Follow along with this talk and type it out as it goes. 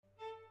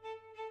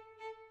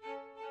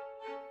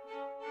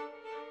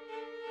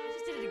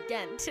it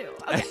again, too.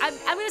 Okay,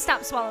 I'm going to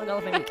stop swallowing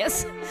elephant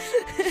mucus.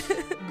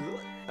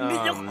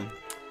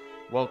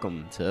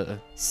 Welcome to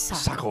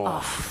Suck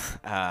Off.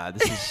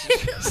 This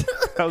is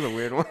that was a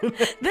weird one.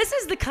 This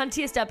is the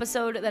cuntiest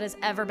episode that has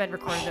ever been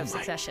recorded of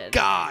Succession.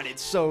 God,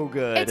 it's so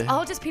good. It's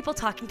all just people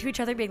talking to each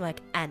other, being like,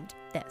 "And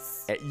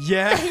this."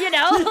 Yeah. You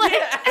know, like,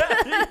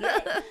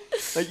 Yeah.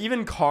 Like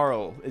even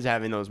Carl is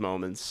having those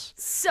moments.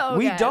 So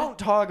we good. don't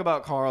talk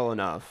about Carl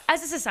enough.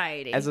 As a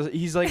society.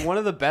 He's like one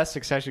of the best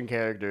Succession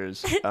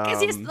characters.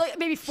 Because he has like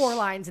maybe 4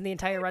 lines in the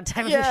entire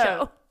runtime of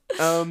the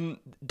show.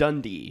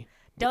 Dundee.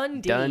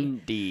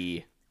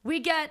 We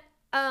get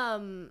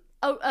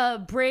a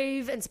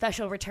brave and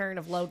special return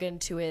of Logan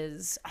to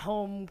his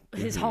home,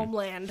 his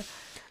homeland.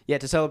 Yeah,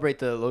 to celebrate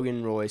the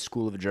Logan Roy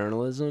School of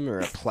Journalism or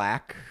a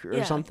plaque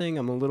or something.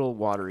 I'm a little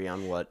watery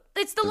on what.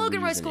 It's the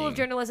Logan Roy School of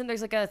Journalism.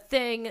 There's like a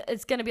thing.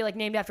 It's going to be like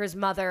named after his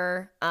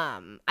mother.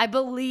 I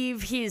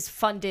believe he's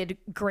funded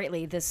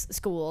greatly this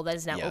school that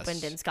is now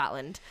opened in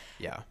Scotland.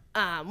 Yeah.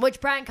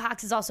 Which Brian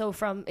Cox is also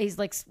from. He's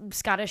like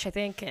Scottish, I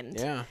think. And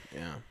yeah.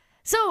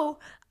 So,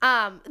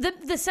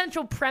 the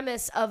central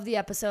premise of the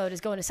episode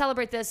is going to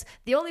celebrate this.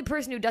 The only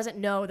person who doesn't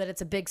know that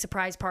it's a big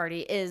surprise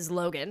party is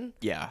Logan.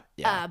 Yeah.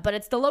 But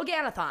it's the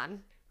Loganathon.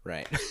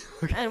 Right.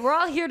 And we're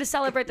all here to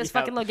celebrate this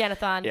fucking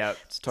Loganathon. Yeah,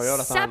 it's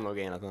Toyotathon,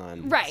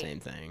 Loganathon. Right. Same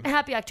thing.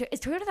 Happy October. Is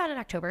Toyotathon in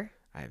October?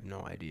 I have no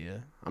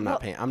idea. I'm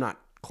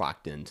not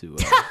clocked into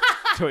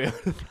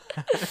Toyota.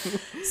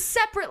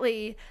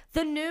 Separately,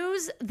 the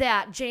news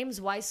that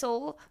James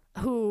Weissel,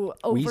 who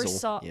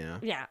oversaw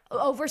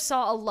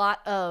a lot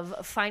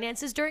of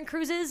finances during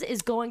cruises,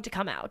 is going to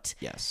come out.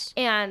 Yes.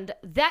 And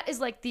that is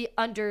like the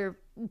under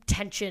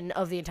tension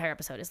of the entire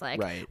episode is like,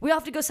 we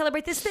have to go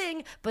celebrate this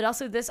thing, but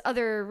also this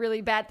other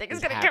really bad thing is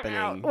going to come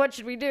out. What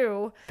should we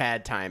do?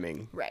 Bad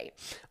timing. Right.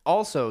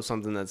 Also,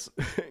 something that's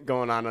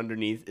going on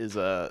underneath is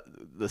the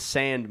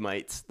sand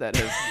mites that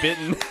have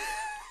bitten.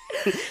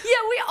 Yeah,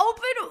 we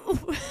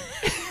open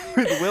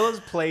with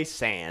Willa's play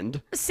Sands.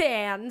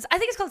 I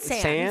think it's called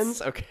Sands.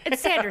 Sands? Okay.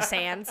 It's Sand or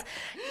Sands.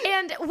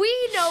 And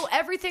we know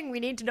everything we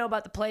need to know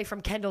about the play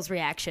from Kendall's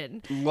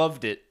reaction.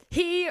 Loved it.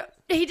 He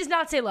does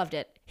not say loved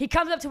it. He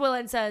comes up to Willa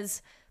and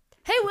says,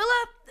 "Hey,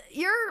 Willa,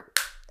 you're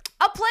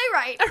a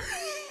playwright."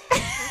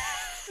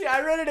 Yeah,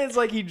 I read it as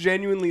like he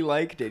genuinely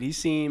liked it. He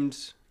seemed...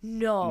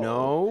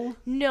 No,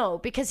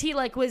 because he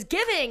like was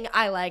giving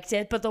I liked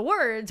it, but the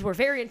words were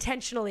very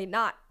intentionally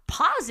not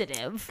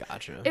positive.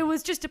 Gotcha. It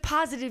was just a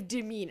positive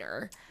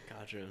demeanor.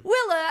 Gotcha.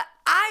 Willa,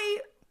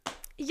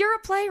 you're a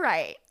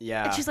playwright.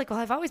 Yeah. And she's like, "Well,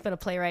 I've always been a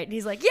playwright." And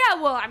he's like,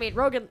 "Yeah, well, I mean,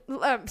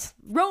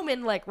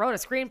 Roman like wrote a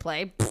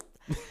screenplay."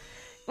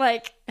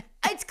 Like,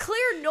 it's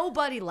clear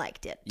nobody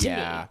liked it to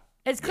me.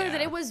 It's clear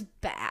that it was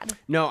bad.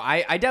 No,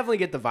 I definitely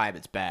get the vibe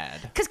it's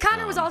bad. Because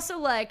Connor was also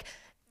like,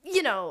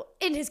 you know,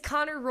 in his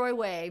Connor Roy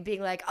way,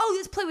 being like, "Oh,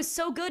 this play was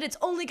so good, it's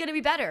only going to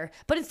be better."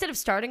 But instead of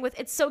starting with,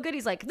 "It's so good,"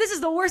 he's like, "This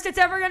is the worst it's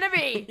ever going to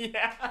be."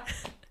 Yeah.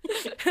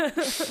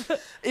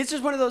 It's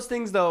just one of those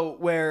things, though,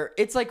 where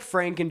it's like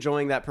Frank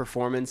enjoying that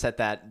performance at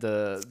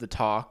the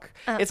talk.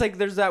 It's like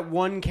there's that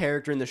one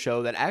character in the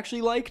show that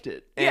actually liked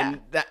it. And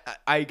that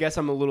I guess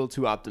I'm a little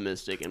too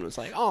optimistic and was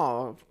like,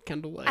 "Oh,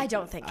 Kendall liked it." I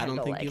don't think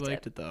he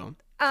liked it, though.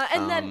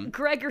 And then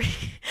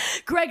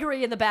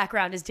Gregory in the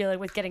background is dealing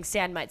with getting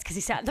sand mites because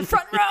he sat in the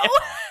front row.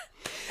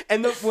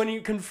 And when he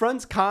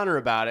confronts Connor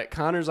about it,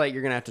 Connor's like,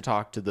 "You're going to have to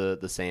talk to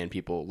the sand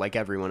people like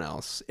everyone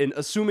else." And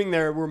assuming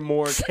there were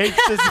more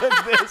cases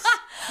of this.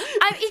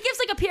 He gives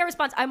like a PR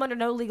response. "I'm under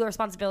no legal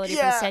responsibility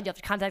for the sand. You have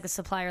to contact the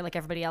supplier like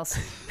everybody else."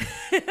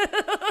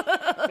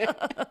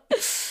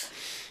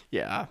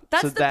 Yeah,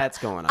 that's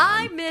going on.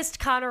 I missed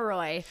Connor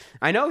Roy.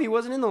 I know he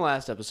wasn't in the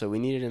last episode. We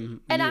needed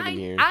him. And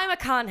here. I'm a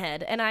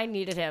conhead, and I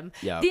needed him.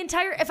 Yeah. The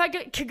entire, if I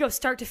could go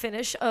start to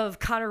finish of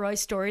Connor Roy's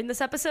story in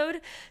this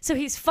episode. So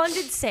he's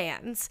funded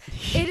Sands.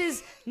 It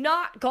has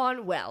not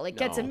gone well. It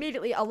gets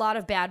immediately a lot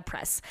of bad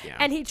press. Yeah.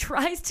 And he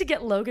tries to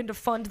get Logan to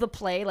fund the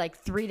play like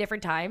 3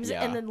 different times.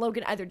 Yeah. And then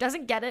Logan either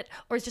doesn't get it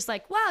or is just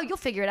like, "Wow, you'll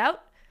figure it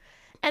out."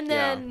 And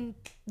then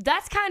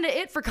that's kind of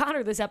it for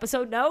Connor this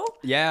episode, no?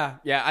 Yeah.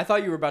 I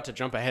thought you were about to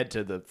jump ahead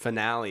to the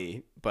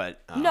finale,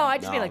 but... no, I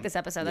just mean like this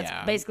episode.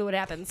 That's basically what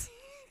happens.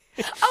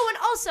 Oh, and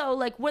also,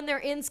 like, when they're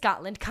in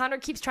Scotland, Connor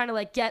keeps trying to,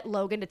 like, get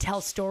Logan to tell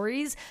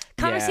stories.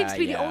 Connor seems to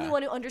be the only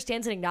one who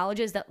understands and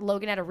acknowledges that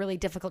Logan had a really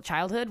difficult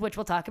childhood, which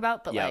we'll talk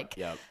about, but,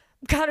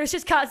 Connor's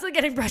just constantly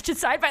getting brushed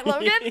aside by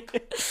Logan.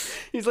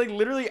 He's like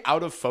literally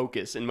out of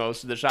focus in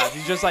most of the shots.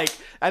 He's just like,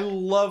 I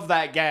love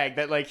that gag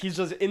that like he's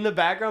just in the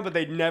background, but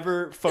they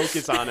never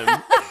focus on him.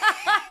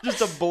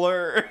 Just a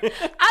blur.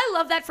 I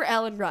love that for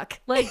Alan Ruck.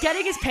 Like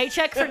getting his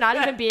paycheck for not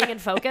even being in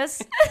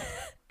focus.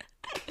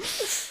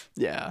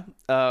 Yeah.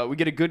 We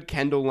get a good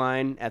Kendall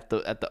line at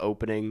the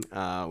opening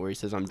where he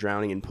says, "I'm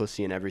drowning in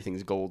pussy and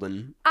everything's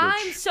golden."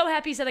 I'm so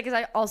happy you said that because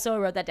I also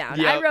wrote that down.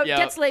 I wrote,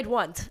 "Gets laid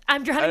once.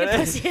 I'm drowning in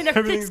pussy and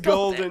everything's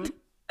golden."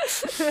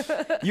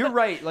 You're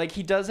right. Like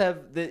he does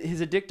have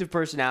his addictive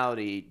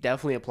personality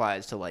definitely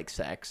applies to like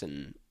sex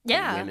and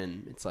Yeah.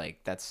 women. It's like,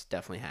 that's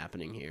definitely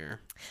happening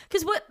here.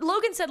 Because what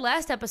Logan said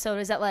last episode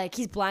is that, like,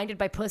 he's blinded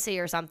by pussy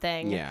or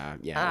something. Yeah.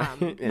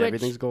 And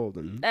everything's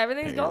golden.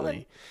 Everything's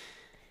golden.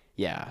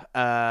 Yeah.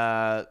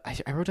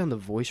 I wrote down the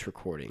voice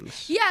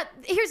recordings. Yeah.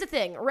 Here's the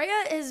thing.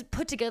 Rhea has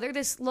put together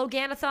this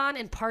Loganathon,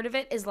 and part of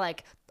it is,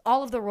 like,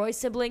 all of the Roy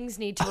siblings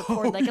need to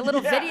record like a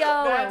little video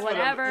or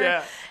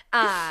whatever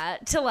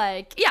to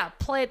like,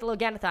 play at the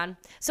Loganathon.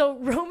 So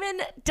Roman,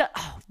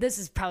 this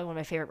is probably one of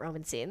my favorite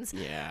Roman scenes.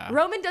 Yeah.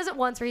 Roman does it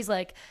once where he's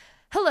like,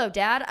 "Hello,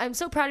 Dad. I'm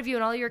so proud of you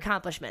and all your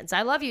accomplishments.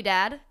 I love you,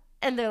 Dad."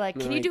 And they're like,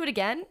 "Can you do it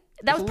again?"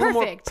 That was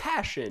perfect. More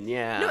passion,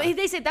 yeah. No,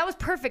 they said, "That was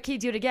perfect. Can you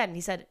do it again?" And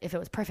he said, "If it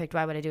was perfect,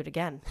 why would I do it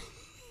again?"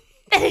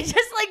 And he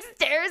just like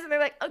stares, and they're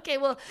like, "Okay,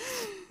 well,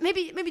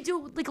 maybe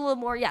do like a little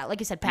more." Yeah, like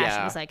you said, passion.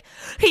 Yeah. He's like,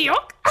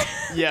 "Yuck."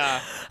 Yeah.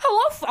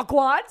 Hello,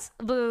 fuckwads.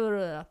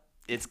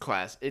 It's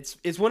class.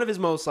 It's one of his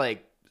most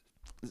like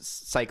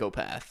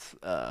psychopath.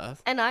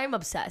 And I'm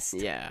obsessed.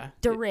 Yeah.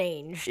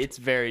 Deranged. It's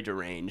very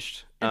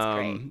deranged. That's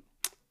great.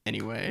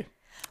 Anyway.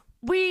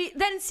 We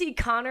then see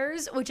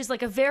Connors, which is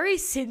like a very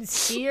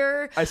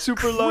sincere. I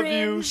super love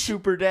you,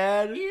 super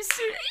dad.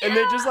 And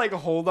they just like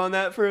hold on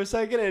that for a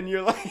second, and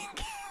you're like,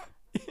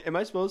 am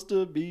I supposed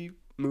to be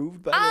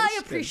moved by this? I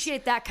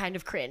appreciate that kind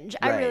of cringe.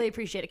 Right. I really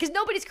appreciate it. Because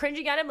nobody's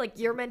cringing at him. Like,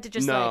 you're meant to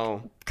just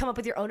like come up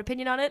with your own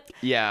opinion on it.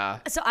 Yeah.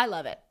 So I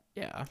love it.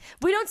 Yeah.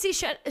 We don't see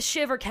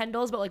Shiv or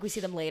Kendall's, but like we see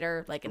them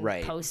later, like in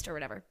post or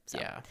whatever. So.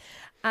 Yeah.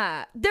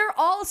 They're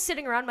all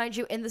sitting around, mind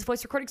you, in this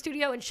voice recording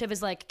studio, and Shiv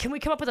is like, "Can we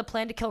come up with a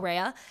plan to kill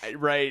Rhea?"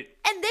 Right.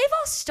 And they've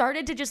all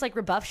started to just like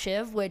rebuff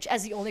Shiv, which,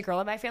 as the only girl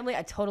in my family,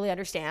 I totally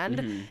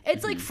understand.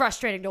 It's like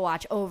frustrating to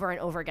watch over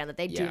and over again that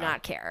they do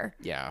not care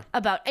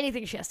about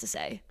anything she has to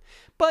say.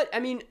 But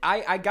I mean,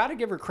 I gotta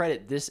give her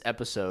credit this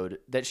episode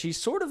that she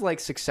sort of like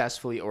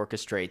successfully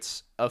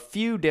orchestrates a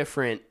few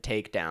different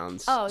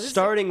takedowns,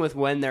 starting with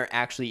when they're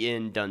actually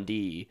in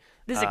Dundee.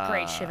 This is a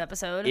great Shiv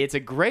episode. It's a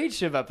great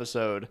Shiv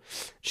episode.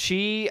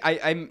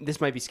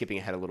 This might be skipping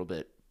ahead a little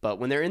bit, but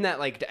when they're in that,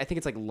 like, I think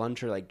it's like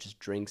lunch or like just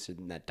drinks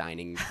in that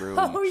dining room.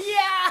 Oh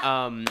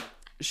yeah.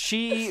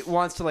 She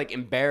wants to like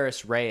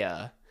embarrass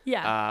Rhea.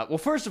 Yeah. Well,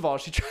 first of all,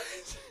 she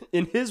tries,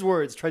 in his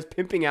words,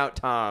 pimping out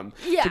Tom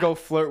to go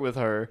flirt with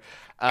her.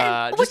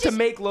 Just to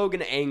make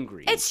Logan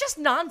angry. It's just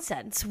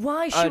nonsense.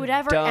 Why she would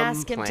ever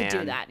ask him to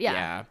do that?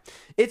 Yeah.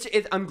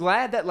 I'm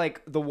glad that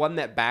like the one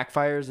that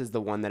backfires is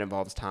the one that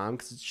involves Tom,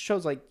 because it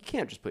shows like you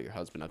can't just put your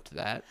husband up to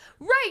that.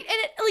 Right, and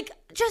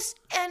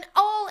and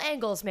all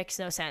angles makes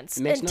no sense.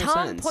 And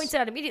Tom points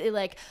it out immediately,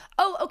 like,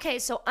 "Oh, okay,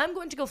 so I'm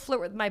going to go flirt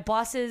with my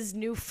boss's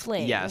new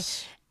fling."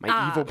 Yes.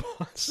 My evil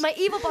boss. My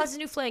evil boss's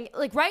new fling,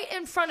 like right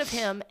in front of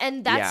him,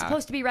 and that's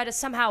supposed to be read as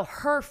somehow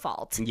her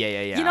fault.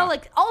 Yeah. You know,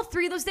 like all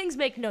three of those things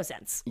make no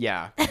sense.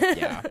 Yeah.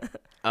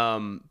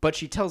 But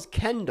she tells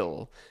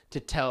Kendall to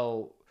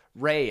tell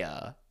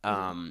Rhea,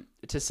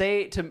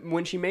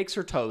 when she makes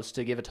her toast,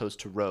 to give a toast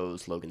to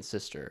Rose, Logan's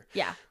sister.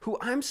 Yeah. Who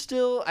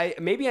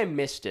maybe I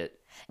missed it.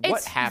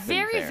 What happened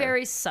very, there?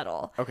 very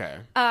subtle. Okay.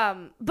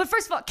 But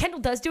first of all,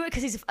 Kendall does do it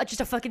because he's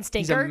just a fucking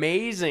stinker. He's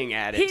amazing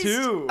at it,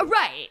 too.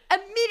 Right.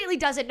 Immediately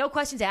does it, no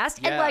questions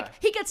asked. Yeah. And, like,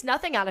 he gets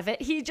nothing out of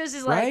it. He just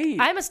is like,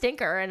 I'm a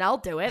stinker, and I'll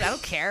do it. I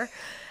don't care.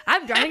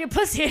 I'm drowning in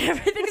pussy, and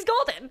everything's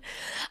golden.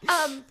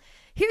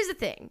 Here's the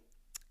thing.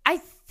 I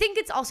think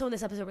it's also in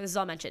this episode where this is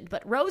all mentioned,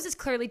 but Rose is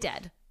clearly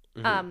dead.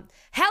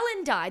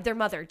 Helen died. Their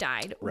mother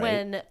died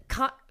when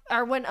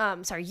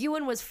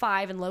Ewan was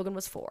 5 and Logan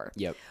was 4.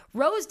 Yep.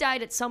 Rose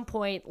died at some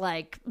point,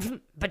 like,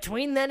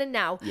 between then and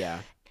now. Yeah.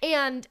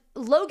 And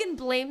Logan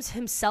blames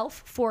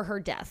himself for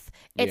her death.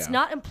 It's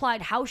not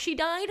implied how she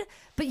died,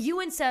 but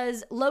Ewan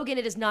says, "Logan,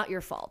 it is not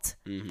your fault.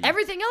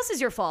 Everything else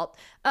is your fault,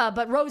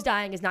 but Rose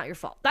dying is not your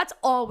fault." That's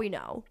all we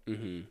know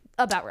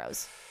about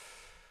Rose.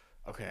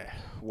 Okay.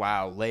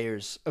 Wow.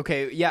 Layers.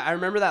 Okay. Yeah, I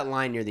remember that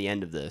line near the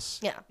end of this.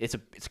 Yeah. It's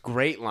a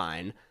great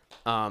line.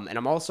 And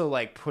I'm also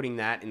like putting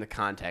that in the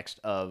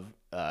context of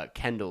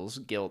Kendall's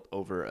guilt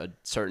over a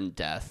certain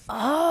death.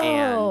 Oh.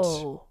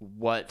 And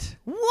what?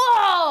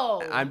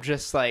 Whoa! I'm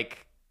just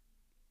like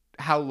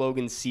how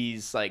Logan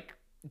sees like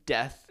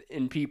death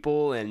in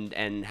people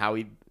and how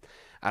he.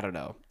 I don't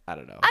know.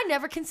 I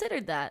never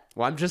considered that.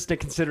 Well, I'm just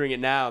considering it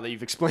now that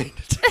you've explained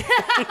it.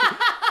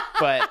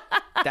 But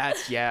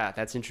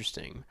that's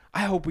interesting.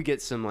 I hope we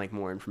get some like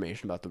more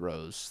information about the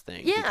Rose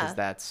thing. Yeah.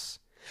 Because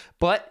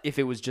but if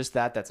it was just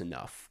that's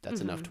enough.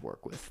 That's enough to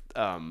work with.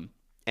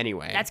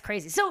 Anyway. That's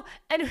crazy. So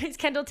anyways,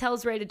 Kendall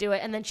tells Ray to do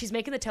it, and then she's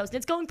making the toast, and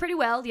it's going pretty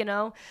well, you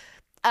know.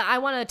 I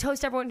want to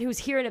toast everyone who's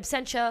here in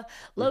absentia.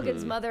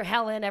 Logan's mother,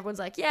 Helen, everyone's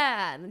like,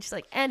 yeah. And then she's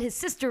like, and his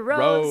sister,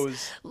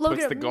 Rose. Logan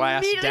puts the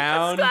glass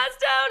down.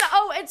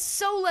 Oh,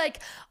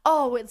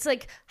 it's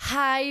like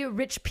high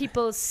rich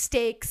people's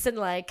stakes, and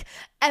like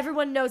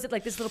everyone knows that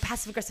like this little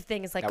passive aggressive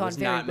thing is like gone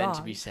very wrong. That was not meant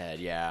to be said,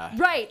 yeah.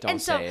 Right. Don't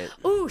and so, say it.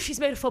 Ooh, she's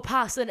made a faux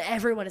pas, and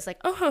everyone is like,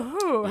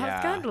 how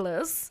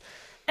scandalous.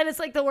 And it's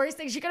like the worst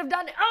thing she could have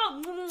done.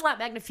 Oh,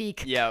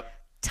 magnifique. Yep.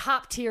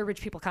 top tier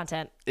rich people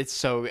content. It's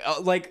so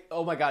like,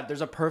 oh my God,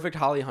 there's a perfect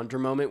Holly Hunter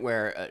moment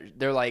where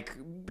they're like,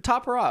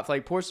 top her off,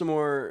 like pour some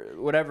more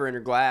whatever in her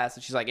glass,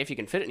 and she's like, if you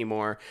can fit it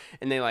anymore,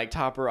 and they like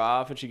top her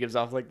off, and she gives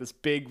off like this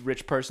big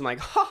rich person like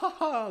ha ha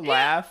ha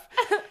laugh.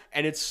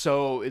 And it's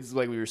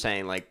like we were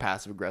saying, like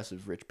passive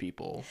aggressive rich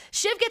people.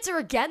 Shiv gets her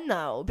again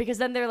though, because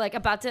then they're like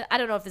about to, I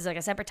don't know if this is like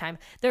a separate time,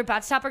 they're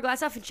about to top her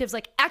glass off, and Shiv's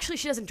like, actually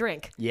she doesn't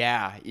drink.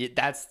 Yeah,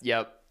 that's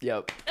yep.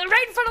 Right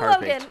in front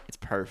of Logan. It's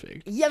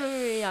perfect.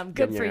 Yum.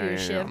 Good for you,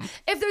 Shiv.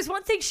 If there's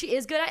one thing she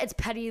is good at, it's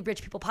petty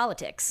rich people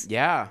politics.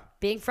 Yeah.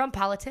 Being from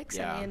politics,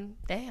 I mean,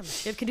 damn,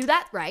 Shiv can do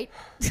that, right?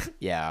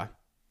 Yeah.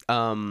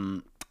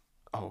 Oh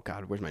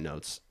God, where's my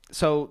notes?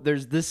 So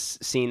there's this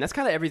scene. That's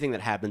kind of everything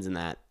that happens in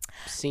that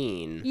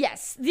scene.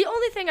 Yes. The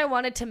only thing I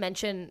wanted to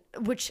mention,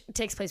 which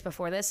takes place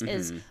before this,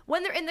 is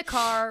when they're in the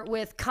car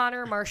with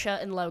Connor, Marcia,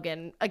 and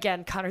Logan.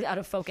 Again, Connor's out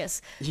of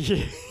focus.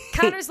 Yeah.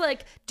 Connor's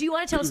like, do you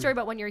want to tell a story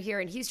about when you're here?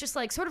 And he's just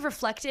like sort of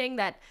reflecting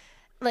that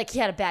like he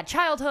had a bad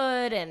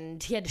childhood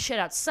and he had to shit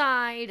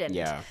outside and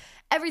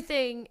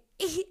everything.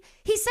 He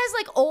says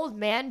like old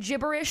man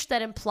gibberish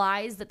that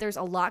implies that there's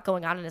a lot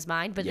going on in his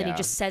mind, but then he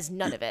just says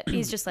none of it.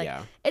 He's just like,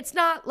 it's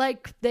not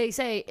like they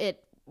say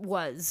it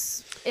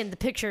was in the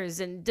pictures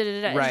and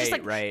da-da-da. Right, just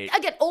like, right.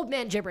 Again, old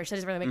man gibberish. That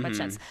doesn't really make much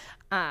sense.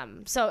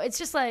 So it's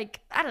just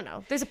like, I don't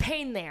know. There's a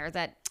pain there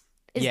that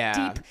is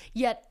deep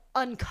yet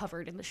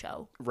uncovered in the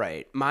show.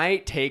 Right.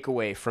 My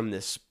takeaway from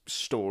this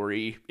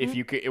story, if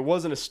you could, it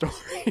wasn't a story.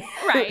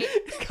 Right.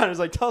 Kind of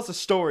like, tell us a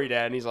story,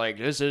 Dad. And he's like,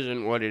 this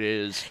isn't what it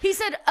is. He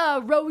said,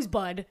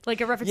 Rosebud,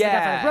 like a reference to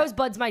that.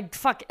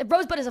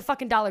 Rosebud is a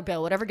fucking dollar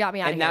bill. Whatever got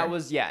me out of here.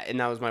 And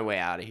that was my way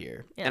out of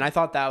here. Yeah. And I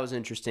thought that was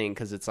interesting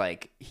because it's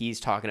like he's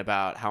talking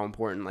about how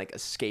important like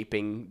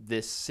escaping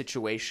this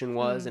situation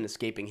was and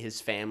escaping his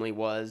family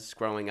was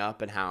growing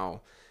up, and how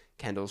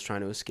Kendall's trying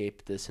to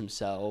escape this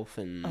himself,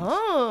 and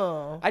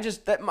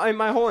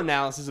my whole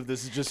analysis of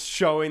this is just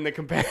showing the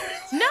comparison.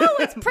 No,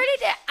 it's pretty.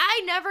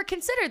 I never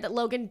considered that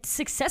Logan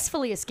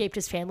successfully escaped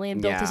his family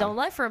and built his own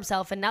life for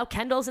himself, and now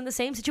Kendall's in the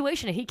same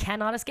situation and he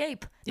cannot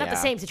escape. Not the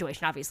same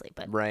situation, obviously,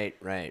 but right.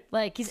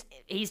 Like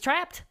he's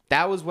trapped.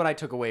 That was what I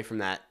took away from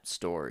that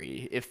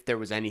story, if there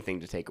was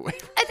anything to take away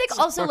from I think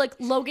also like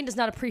Logan does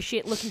not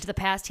appreciate looking to the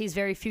past. He's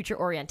very future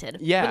oriented.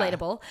 Yeah,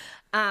 relatable.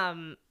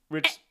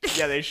 Which,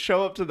 they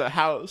show up to the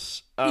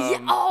house. They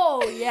show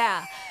up to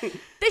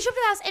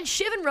the house, and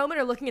Shiv and Roman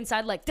are looking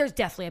inside like, there's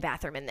definitely a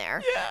bathroom in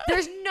there. Yeah.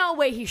 There's no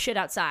way he shit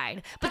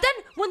outside. But then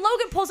when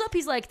Logan pulls up,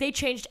 he's like, they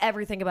changed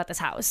everything about this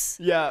house.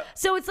 Yeah.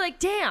 So it's like,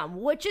 damn,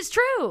 which is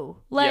true?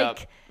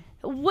 Like,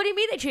 what do you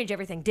mean they changed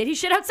everything? Did he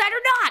shit outside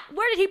or not?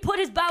 Where did he put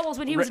his bowels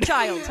when he was a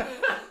child?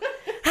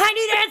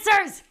 I need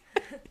answers!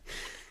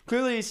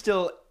 Clearly, he's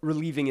still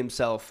relieving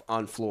himself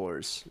on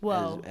floors,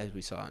 as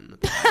we saw in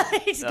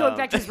the he's going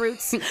back to his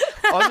roots.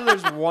 Also,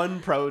 there's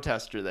one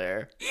protester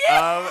there.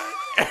 Yeah.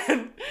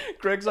 And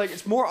Greg's like,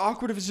 it's more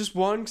awkward if it's just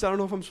one, because I don't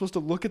know if I'm supposed to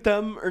look at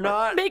them or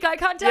not. Make eye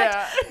contact.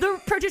 Yeah.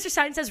 The protester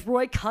sign says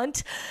Roy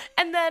Cunt.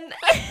 And then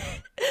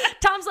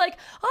Tom's like,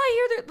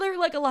 I hear they're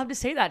like allowed to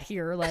say that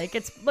here. Like,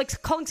 it's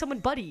like calling someone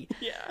buddy.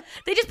 Yeah.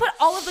 They just put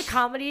all of the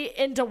comedy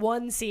into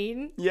one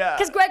scene. Yeah.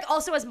 Because Greg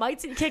also has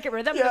mites and you can't get rid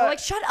of them. Yeah. And they're like,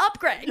 shut up,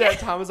 Greg. Yeah,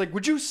 Tom was like,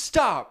 would you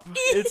stop?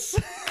 It's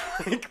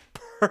like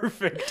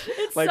perfect.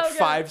 It's like so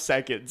 5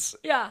 seconds.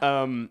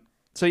 Yeah.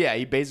 So yeah,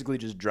 he basically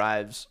just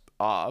drives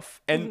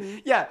off,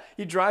 and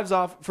he drives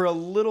off for a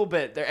little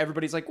bit there.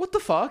 Everybody's like, what the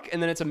fuck?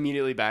 And then it's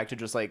immediately back to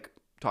just like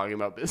talking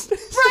about business.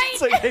 Right.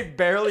 It's like they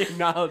barely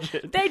acknowledge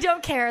it. They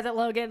don't care that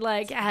Logan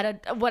like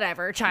had a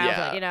whatever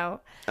childhood, you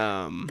know.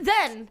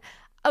 Then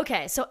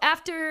okay, so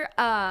after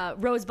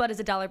Rosebud is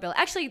a dollar bill,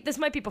 actually this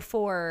might be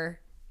before.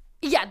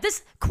 Yeah,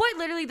 this quite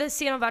literally the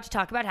scene I'm about to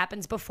talk about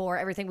happens before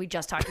everything we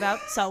just talked about.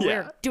 So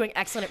we're doing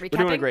excellent recapping.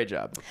 We're doing a great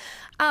job.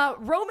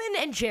 Roman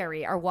and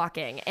Jerry are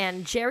walking,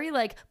 and Jerry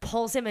like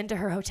pulls him into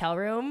her hotel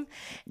room,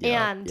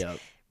 and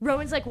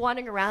Roman's like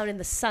wandering around in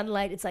the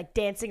sunlight. It's like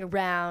dancing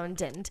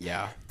around, and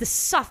the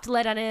soft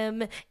light on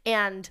him.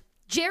 And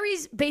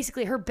Jerry's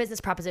basically, her business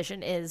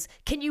proposition is,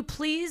 can you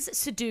please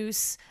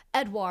seduce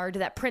Edward,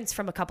 that prince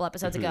from a couple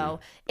episodes ago,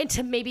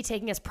 into maybe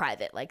taking us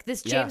private? Like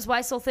this James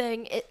Weissel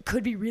thing, it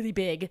could be really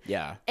big.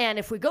 Yeah. And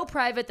if we go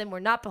private, then we're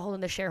not beholden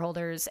to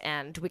shareholders,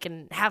 and we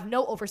can have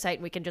no oversight,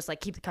 and we can just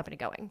like keep the company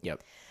going.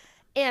 Yep.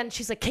 And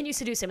she's like, can you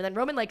seduce him? And then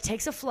Roman like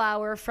takes a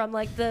flower from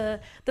like the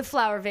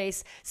flower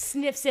vase,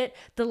 sniffs it,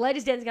 the light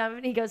is dancing on him,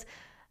 and he goes,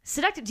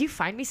 seductive, do you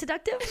find me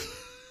seductive?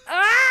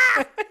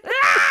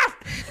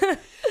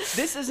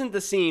 This isn't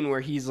the scene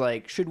where he's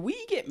like, should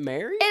we get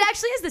married? It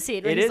actually is the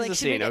scene. It is the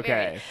scene, okay.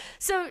 Married?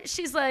 So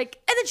she's like,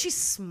 and then she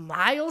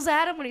smiles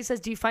at him when he says,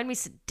 do you find me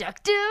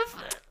seductive?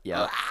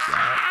 Yeah.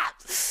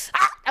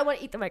 I want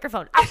to eat the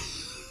microphone.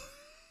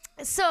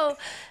 So,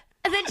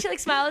 and then she like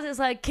smiles and is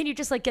like, can you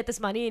just like get this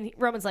money? And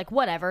Roman's like,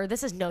 whatever.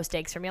 This is no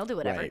stakes for me. I'll do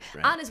whatever.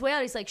 Right. On his way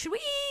out, he's like, should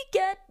we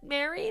get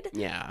married?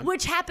 Yeah.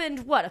 Which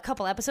happened, a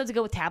couple episodes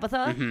ago with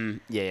Tabitha? Mm-hmm.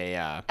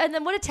 Yeah. And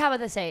then what did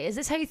Tabitha say? Is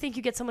this how you think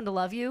you get someone to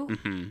love you?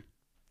 Mm-hmm.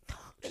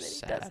 And then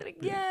he does it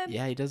again.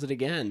 Yeah, he does it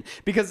again.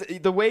 Because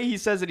the way he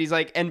says it, he's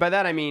like, and by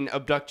that I mean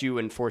abduct you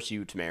and force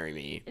you to marry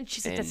me. And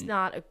she's like, that's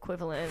not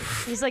equivalent.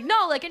 He's like,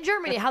 no, like in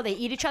Germany, how they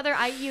eat each other.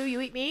 I eat you,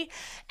 you eat me. And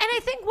I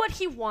think what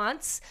he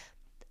wants,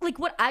 like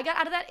what I got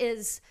out of that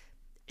is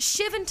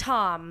Shiv and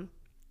Tom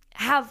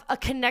have a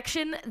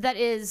connection that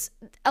is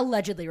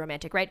allegedly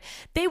romantic, right?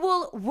 They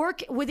will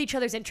work with each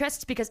other's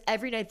interests because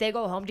every night they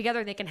go home together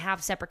and they can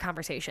have separate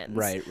conversations.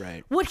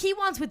 Right. What he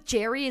wants with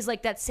Jerry is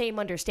like that same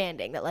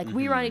understanding that like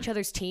we are on each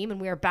other's team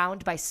and we are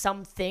bound by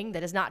something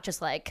that is not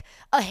just like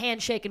a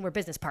handshake and we're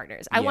business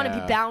partners. I want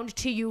to be bound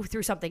to you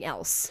through something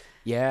else.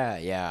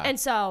 Yeah. And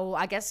so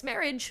I guess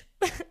marriage.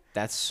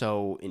 That's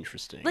so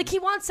interesting. Like he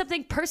wants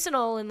something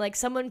personal and like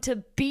someone to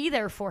be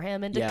there for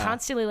him and to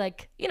constantly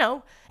like, you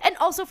know, and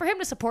also for him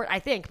to support, I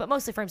think, but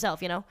mostly for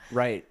himself, you know?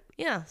 Right.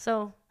 Yeah,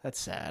 so. That's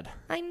sad.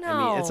 I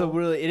know. I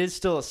mean, it is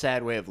still a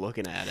sad way of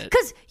looking at it.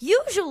 Because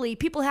usually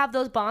people have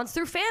those bonds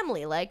through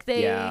family. Like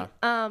they are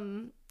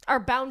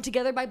bound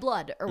together by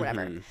blood or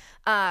whatever.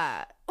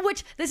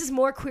 Which, this is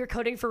more queer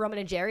coding for Roman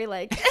and Jerry.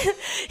 Like,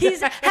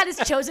 he's had his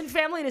chosen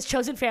family and his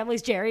chosen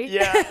family's Jerry.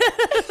 Yeah.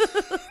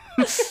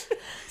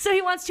 So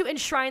he wants to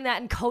enshrine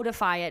that and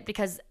codify it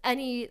because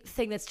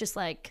anything that's just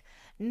like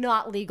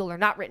not legal or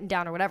not written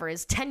down or whatever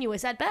is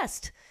tenuous at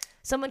best.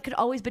 Someone could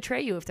always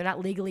betray you if they're not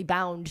legally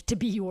bound to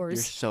be yours.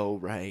 You're so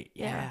right.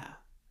 Yeah.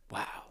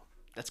 Wow.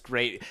 That's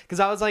great. Because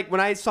I was like,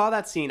 when I saw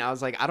that scene, I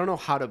was like, I don't know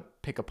how to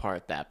pick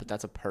apart that, but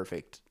that's a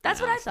perfect.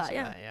 That's what I thought.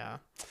 Yeah. Yeah.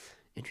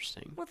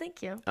 Interesting. Well,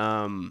 thank you.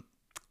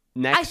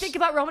 Next, I think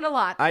about Roman a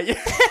lot.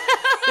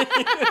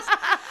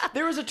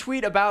 There was a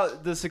tweet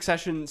about the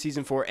Succession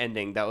season 4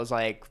 ending that was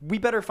like, we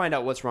better find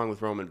out what's wrong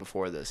with Roman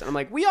before this. And I'm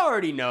like, we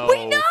already know.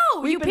 We know.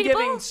 We've been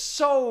giving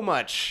so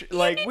much.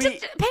 Like, we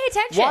need to pay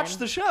attention. Watch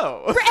the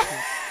show.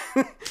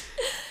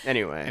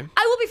 Anyway.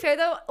 I will be fair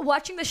though,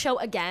 watching the show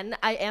again,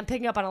 I am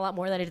picking up on a lot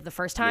more than I did the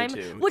first time.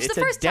 Me too. Which it's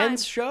the first a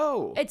dense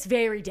show. It's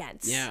very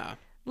dense. Yeah.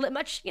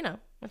 Much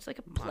like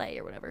a play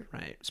or whatever.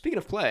 Right. Speaking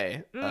of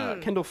play,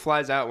 Kendall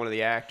flies out one of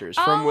the actors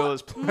from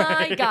Willa's play.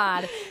 My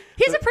God.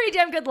 He has a pretty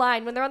damn good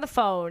line when they're on the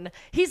phone.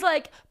 He's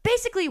like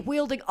basically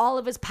wielding all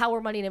of his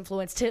power, money, and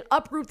influence to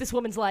uproot this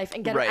woman's life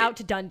and get her out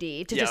to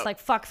Dundee to just like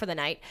fuck for the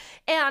night.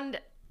 And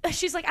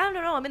she's like, I don't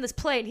know, I'm in this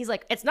play. And he's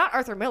like, it's not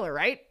Arthur Miller,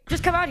 right?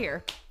 Just come out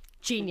here.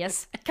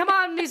 Genius. Come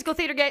on, musical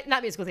theater gays.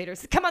 Not musical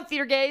theaters. Come on,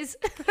 theater gays.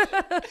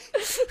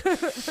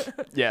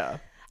 Yeah.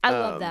 I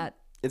love that.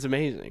 It's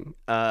amazing.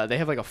 They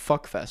have like a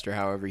fuck fest or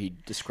however he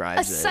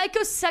describes it. A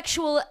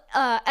psychosexual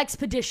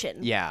expedition.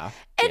 Yeah.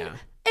 And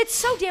it's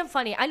so damn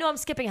funny. I know I'm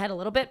skipping ahead a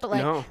little bit, but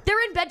like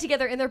they're in bed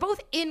together and they're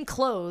both in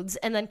clothes.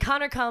 And then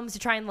Connor comes to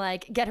try and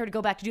like get her to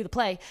go back to do the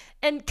play.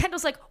 And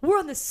Kendall's like, we're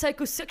on this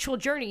psychosexual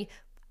journey.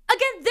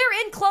 Again,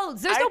 they're in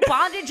clothes. There's no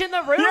bondage in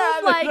the room.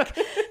 Like,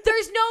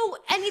 there's no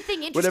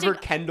anything interesting. Whatever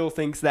Kendall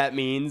thinks that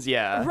means,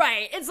 yeah.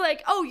 Right. It's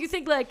like, oh, you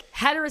think like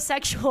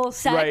heterosexual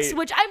sex,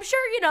 which I'm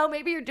sure,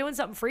 maybe you're doing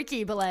something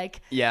freaky, but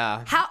like,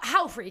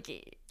 how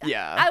freaky?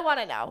 Yeah. I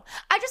want to know.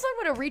 I just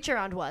learned what a reach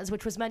around was,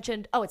 which was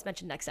mentioned. Oh, it's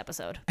mentioned next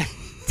episode.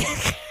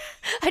 I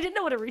didn't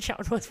know what a reach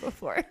around was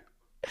before.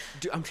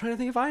 Dude, I'm trying to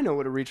think if I know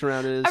what a reach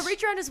around is. A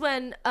reach around is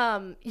when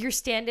you're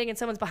standing and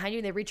someone's behind you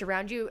and they reach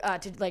around you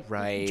to like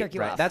jerk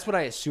you off. That's what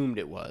I assumed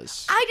it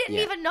was. I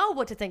didn't even know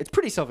what to think. It's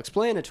pretty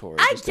self-explanatory.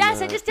 I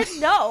guess I just didn't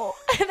know.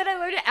 And then I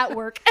learned it at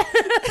work.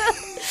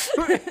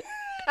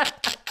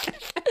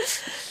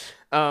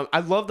 I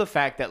love the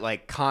fact that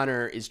like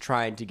Connor is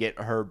trying to get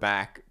her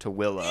back to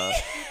Willa.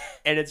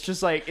 And it's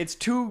just like, it's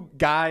two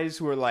guys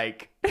who are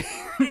like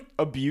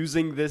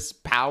abusing this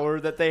power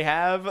that they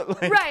have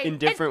like in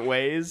different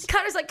ways.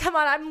 Connor's like, come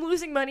on, I'm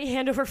losing money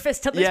hand over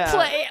fist on this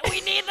play. We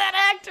need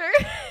that actor.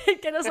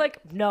 And Kendall's like,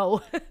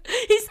 no.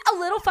 He's a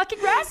little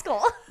fucking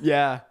rascal.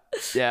 Yeah.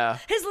 His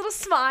little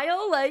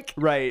smile, like.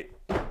 Right.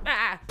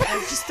 I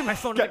just threw my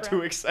phone Got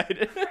too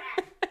excited.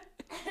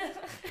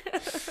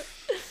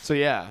 So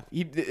yeah,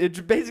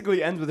 it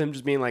basically ends with him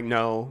just being like,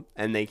 no,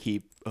 and they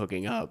keep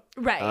hooking up.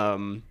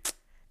 Right.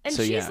 And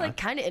so, she's like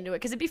kind of into it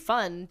because it'd be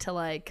fun to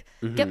like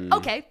get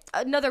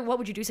another what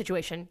would you do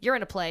situation. You're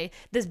in a play.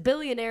 This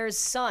billionaire's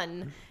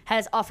son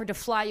has offered to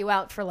fly you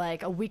out for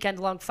like a weekend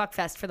long fuck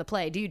fest for the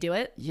play. Do you do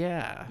it?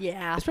 Yeah.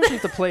 Yeah. Especially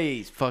if the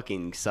play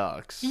fucking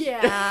sucks.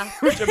 Yeah.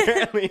 Which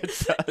apparently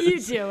it does.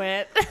 You do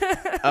it.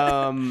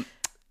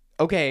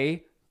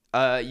 Okay.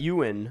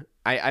 Ewan.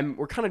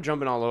 We're kind of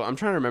jumping all over. I'm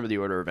trying to remember the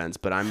order of events,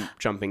 but I'm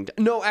jumping.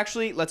 No,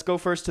 actually, let's go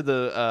first to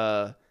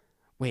the.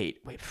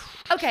 Wait.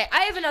 Okay,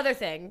 I have another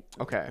thing.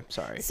 Okay,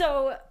 sorry.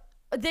 So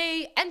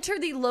they enter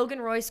the Logan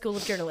Roy School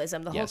of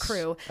Journalism, the whole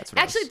crew. That's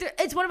what actually,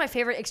 it's one of my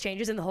favorite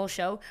exchanges in the whole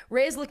show.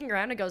 Ray is looking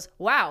around and goes,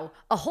 wow,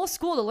 a whole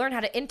school to learn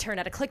how to intern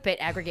at a clickbait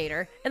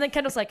aggregator. And then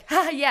Kendall's like,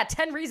 yeah,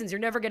 10 reasons you're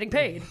never getting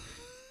paid.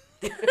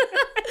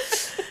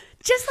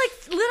 Just like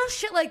little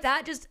shit like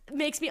that just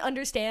makes me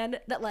understand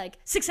that like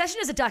Succession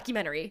is a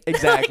documentary.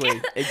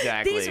 Exactly.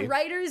 These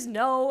writers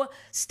know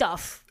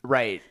stuff.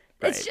 Right.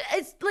 It's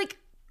like,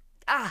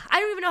 I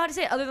don't even know how to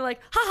say it other than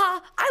like,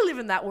 haha, I live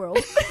in that world.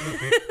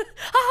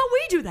 Haha,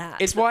 we do do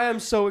that. It's why I'm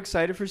so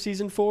excited for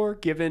season 4,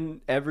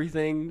 given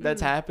everything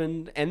that's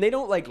happened. And they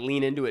don't like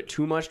lean into it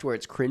too much to where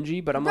it's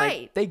cringy, but I'm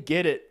like, they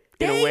get it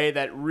in a way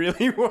that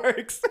really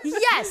works.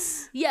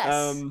 Yes.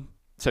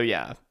 So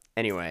yeah.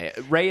 Anyway,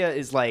 Rhea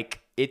is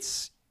like,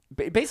 it's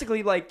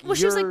basically like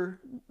she was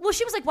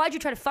like, why'd you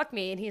try to fuck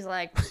me? And he's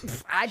like,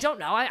 I don't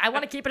know. I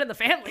want to keep it in the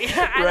family.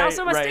 I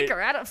also am a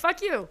stinker.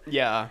 Fuck you.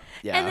 Yeah.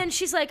 And then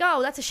she's like,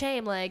 oh, that's a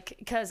shame. Like,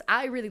 because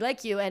I really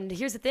like you. And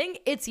here's the thing.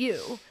 It's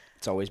you.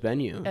 It's always been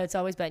you. It's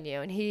always been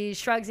you. And he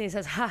shrugs and he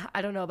says,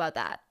 I don't know about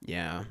that.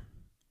 Yeah.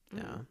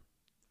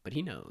 But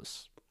he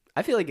knows.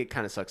 I feel like it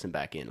kind of sucks him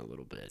back in a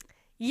little bit.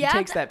 Yeah, he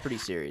takes that pretty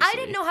seriously. I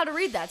didn't know how to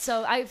read that,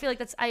 so I feel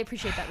like I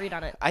appreciate that read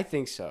on it. I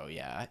think so,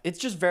 yeah. It's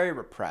just very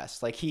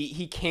repressed. Like,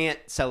 he can't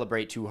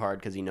celebrate too hard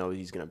because he knows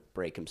he's going to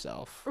break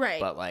himself.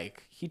 Right. But,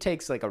 like, he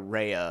takes, like, a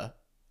Rhea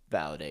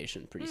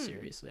validation pretty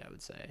seriously, I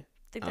would say. I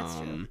think that's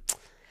true.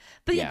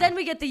 But then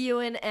we get the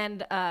Ewan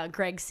and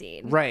Greg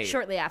scene. Right.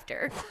 Shortly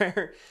after.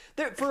 Where,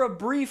 for a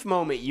brief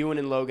moment, Ewan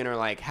and Logan are,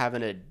 like,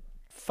 having a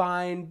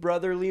fine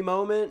brotherly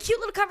moment. Cute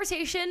little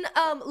conversation.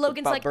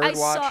 Logan's like,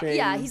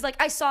 he's like,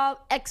 I saw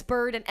X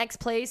bird and X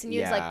place, and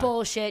Ewan's like,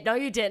 bullshit, no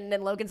you didn't,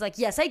 and Logan's like,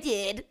 yes I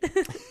did.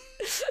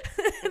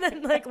 And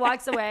then like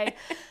walks away.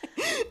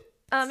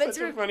 It's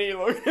a funny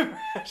Logan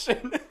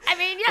impression. I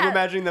mean, yeah. I'm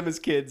imagining them as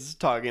kids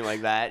talking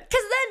like that.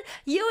 Because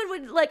then Ewan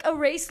would like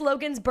erase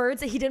Logan's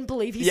birds that he didn't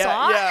believe he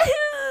saw. Yeah.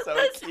 So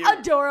that's cute.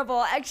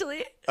 Adorable,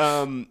 actually.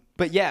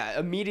 But yeah,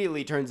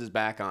 immediately turns his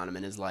back on him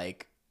and is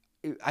like,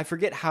 I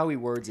forget how he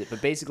words it,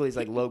 but basically it's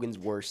like Logan's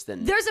worse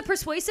than... There's a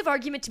persuasive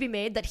argument to be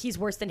made that he's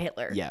worse than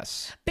Hitler.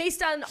 Yes.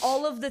 Based on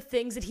all of the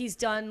things that he's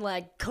done,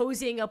 like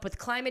cozying up with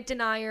climate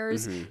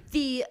deniers,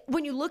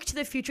 when you look to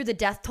the future, the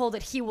death toll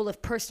that he will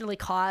have personally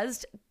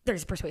caused,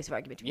 there's a persuasive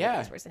argument to be made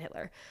that he's worse than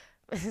Hitler.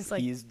 It's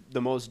like, he's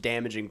the most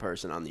damaging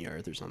person on the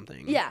earth or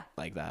something. Yeah.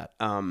 Like that.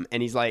 And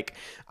he's like,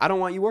 I don't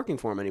want you working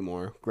for him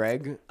anymore,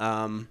 Greg.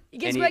 He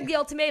gives Greg the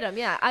ultimatum,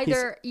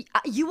 Either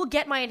you will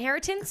get my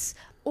inheritance...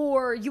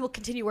 or you will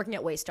continue working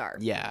at Waystar.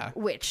 Yeah.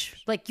 Which,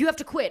 like, you have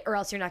to quit or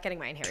else you're not getting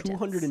my inheritance.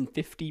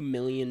 $250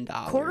 million.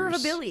 Quarter of a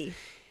billy.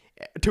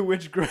 To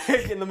which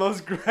Greg, in the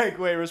most Greg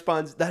way,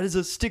 responds, that is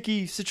a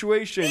sticky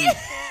situation.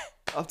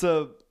 I'll have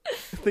to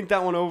think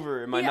that one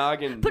over in my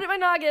noggin. Put it in my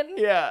noggin.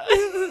 Yeah.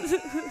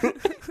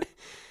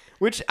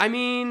 Which, I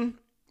mean,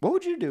 what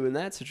would you do in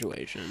that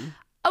situation?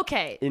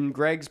 Okay. In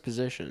Greg's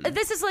position.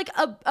 This is like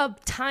a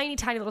tiny,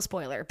 tiny little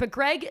spoiler, but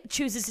Greg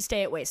chooses to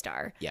stay at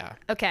Waystar. Yeah.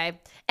 Okay.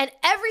 And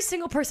every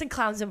single person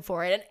clowns him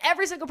for it. And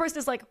every single person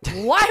is like,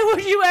 why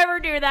would you ever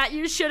do that?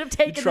 You should have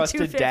taken the $250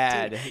 million.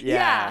 Dad.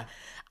 Yeah.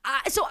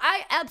 So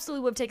I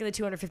absolutely would have taken the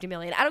 $250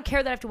 million. I don't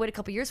care that I have to wait a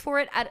couple years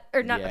for it.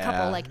 Or not a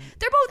couple. Like,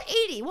 they're both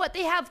 80. What?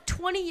 They have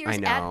 20 years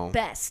at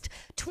best.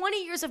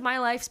 20 years of my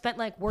life spent,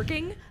 like,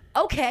 working.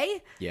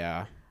 Okay.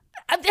 Yeah.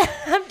 I'm doing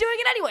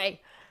it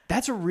anyway.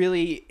 That's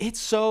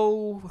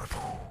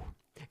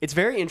it's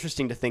very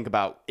interesting to think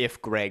about if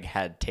Greg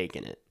had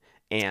taken it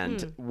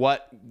and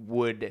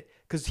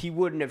because he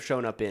wouldn't have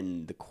shown up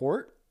in the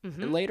court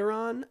later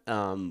on.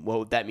 What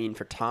would that mean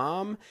for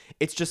Tom?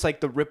 It's just like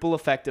the ripple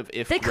effect of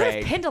if they could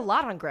have pinned a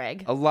lot on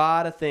Greg. A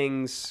lot of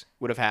things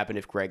would have happened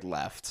if Greg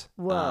left.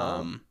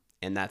 Whoa.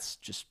 And that's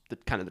just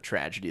kind of the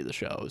tragedy of the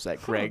show is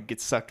that Greg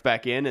gets sucked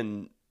back in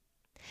and...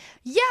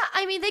 Yeah,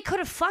 I mean, they could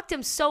have fucked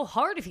him so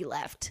hard if he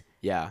left.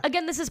 Yeah.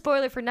 Again, this is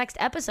spoiler for next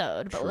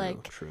episode,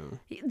 but true.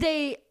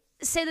 They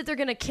say that they're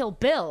going to kill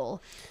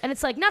Bill, and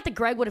it's like, not that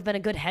Greg would have been a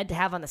good head to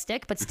have on the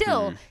stick, but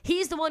still,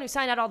 he's the one who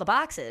signed out all the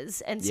boxes,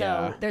 and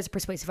so there's a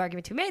persuasive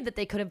argument to be made that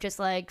they could have just,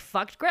 like,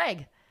 fucked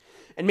Greg.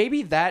 And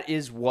maybe that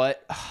is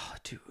what... Oh,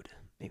 dude.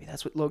 Maybe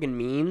that's what Logan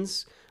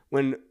means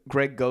when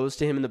Greg goes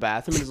to him in the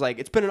bathroom and is like,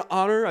 it's been an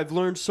honor, I've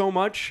learned so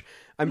much,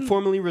 I'm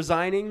formally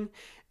resigning,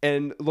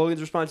 and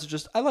Logan's response is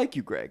just, I like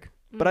you, Greg,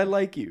 but I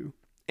like you.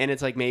 And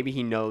it's like maybe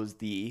he knows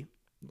the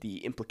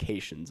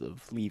implications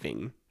of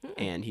leaving,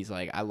 and he's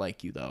like, I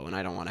like you though, and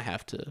I don't want to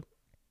have to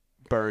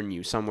burn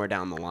you somewhere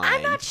down the line.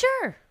 I'm not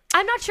sure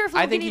if Logan even knows.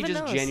 I think he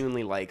just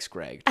genuinely likes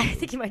Greg. I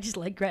think he might just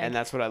like Greg. And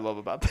that's what I love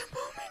about that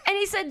moment. And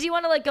he said, do you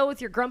want to like go with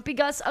your grumpy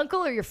Gus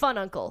uncle or your fun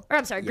uncle? Or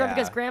I'm sorry, grumpy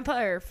Gus grandpa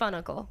or fun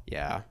uncle?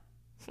 Yeah.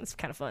 It's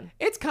kind of fun.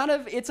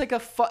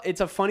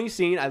 It's a funny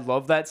scene. I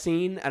love that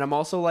scene, and I'm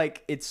also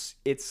like, it's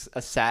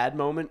a sad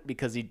moment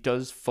because he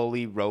does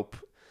fully rope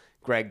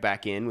Greg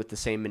back in with the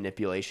same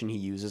manipulation he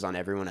uses on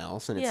everyone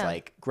else, and it's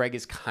like Greg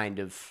is kind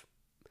of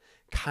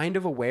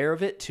aware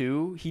of it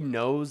too. He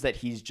knows that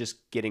he's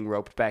just getting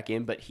roped back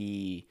in, but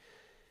he,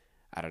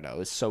 I don't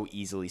know, is so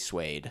easily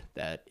swayed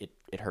that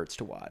it hurts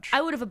to watch.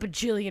 I would have a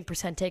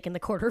bajillion% taken the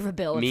quarter of a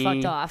bill and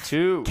fucked off.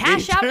 Too.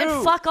 Cash out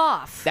and fuck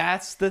off.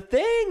 That's the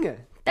thing.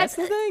 That's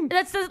the thing.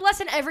 That's the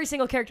lesson every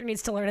single character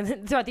needs to learn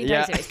throughout the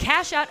entire series.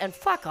 Cash out and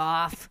fuck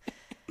off.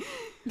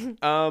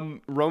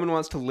 Roman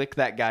wants to lick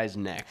that guy's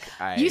neck.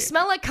 You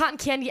smell like cotton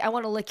candy. I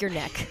want to lick your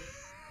neck.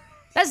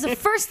 That's the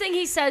first thing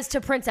he says to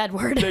Prince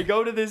Edward. They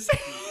go to this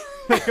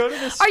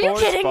sports Are you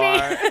kidding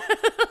bar, me?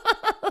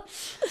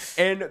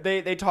 and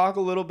they talk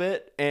a little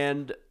bit,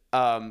 and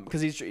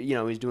because he's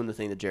doing the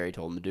thing that Jerry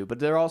told him to do. But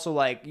they're also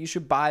like, you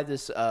should buy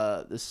this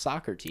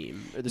soccer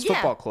team or this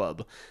football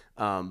club,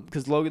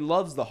 because Logan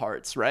loves the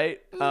Hearts,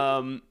 right?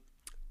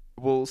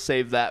 We'll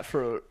save that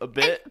for a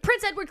bit. And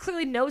Prince Edward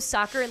clearly knows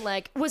soccer and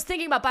like was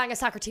thinking about buying a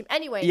soccer team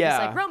anyway. Yeah.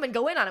 He's like, Roman,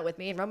 go in on it with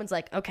me. And Roman's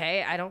like,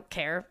 okay, I don't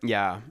care.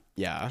 Yeah.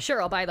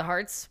 Sure, I'll buy the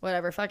Hearts.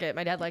 Whatever, fuck it.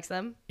 My dad likes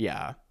them.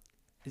 Yeah.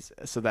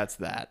 So that's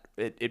that.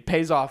 It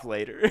pays off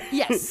later.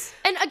 Yes.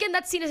 And again,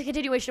 that's seen as a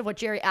continuation of what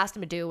Jerry asked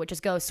him to do, which is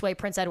go sway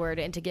Prince Edward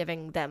into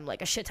giving them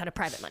like a shit ton of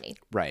private money.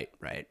 Right.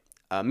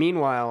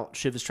 Meanwhile,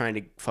 Shiv is trying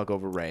to fuck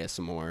over Rhea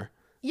some more.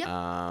 Yep.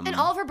 And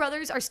all of her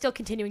brothers are still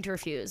continuing to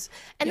refuse.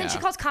 And then she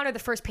calls Connor the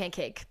first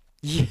pancake.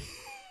 Yeah.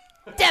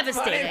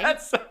 Devastating.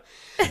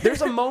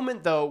 There's a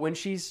moment though when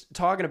she's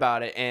talking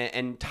about it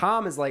and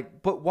Tom is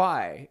like, but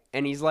why?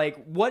 And he's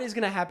like, what is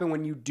going to happen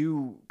when you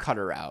do cut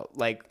her out?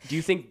 Like, do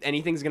you think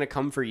anything's going to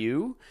come for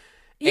you?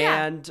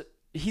 Yeah. And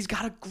he's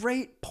got a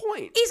great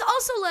point. He's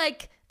also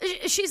like,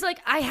 she's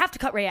like, I have to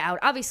cut Rhea out,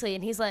 obviously.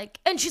 And he's like,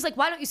 and she's like,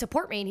 why don't you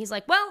support me? And he's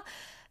like, well,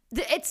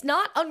 it's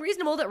not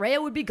unreasonable that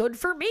Rhea would be good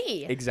for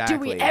me. Exactly.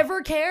 Do we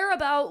ever care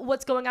about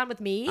what's going on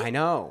with me? I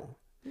know.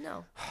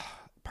 No.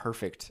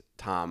 Perfect,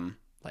 Tom.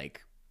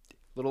 Like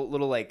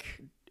little like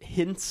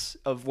hints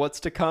of what's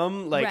to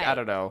come. Like, right. I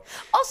don't know.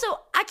 Also,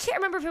 I can't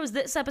remember if it was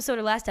this episode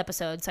or last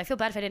episode, so I feel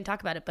bad if I didn't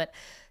talk about it, but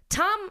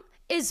Tom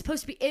is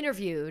supposed to be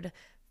interviewed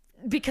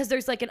because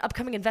there's like an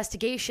upcoming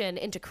investigation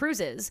into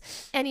cruises,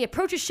 and he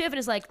approaches Shiv and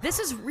is like, this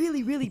is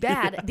really, really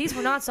bad. These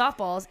were not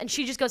softballs. And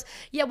she just goes,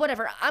 yeah,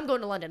 whatever. I'm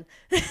going to London.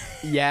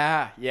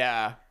 Yeah.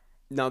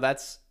 No,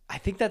 I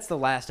think that's the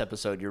last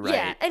episode. You're right.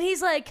 Yeah. And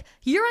he's like,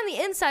 you're on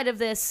the inside of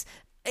this.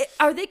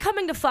 Are they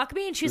coming to fuck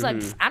me? And she's like,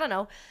 I don't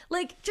know.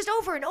 Like, just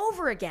over and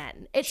over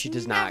again. She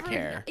does not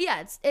care.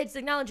 Yeah, it's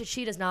acknowledged that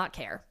she does not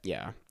care.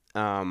 Yeah.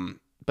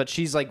 But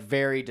she's like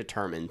very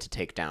determined to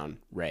take down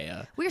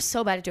Rhea. We're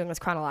so bad at doing this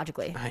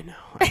chronologically. I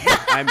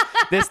know.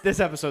 This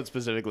episode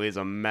specifically is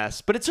a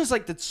mess, but it's just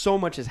like that so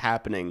much is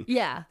happening.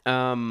 Yeah.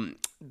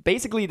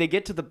 Basically, they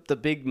get to the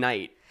big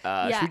night.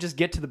 Should we just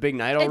get to the big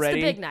night already?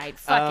 It's the big night.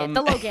 Fuck it.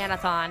 The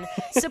Loganathon.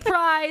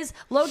 Surprise.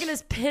 Logan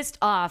is pissed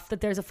off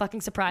that there's a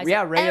fucking surprise.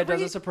 Yeah, Rhea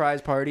does a surprise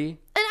party.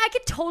 And I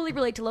could totally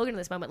relate to Logan in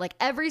this moment. Like,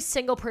 every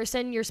single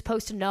person you're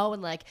supposed to know,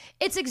 and like,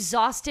 it's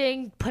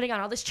exhausting putting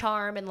on all this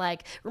charm and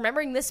like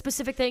remembering this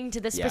specific thing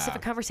to this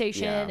specific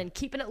conversation and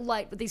keeping it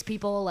light with these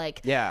people.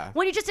 Like,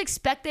 when you just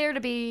expect there to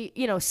be,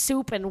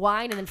 soup and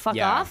wine and then fuck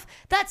off,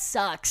 that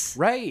sucks.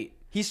 Right.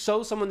 He's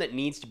someone that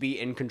needs to be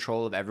in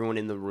control of everyone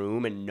in the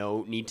room and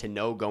need to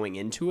know going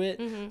into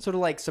it. So to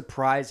like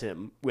surprise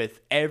him with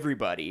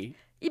everybody.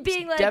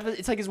 Being like,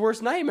 it's like his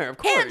worst nightmare, of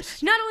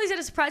course. And not only is it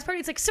a surprise party,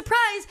 it's like,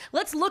 surprise,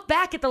 let's look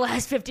back at the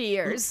last 50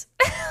 years.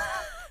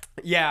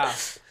 Yeah.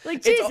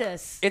 Like,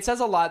 Jesus. It says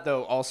a lot,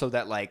 though, also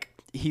that, like,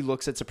 he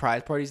looks at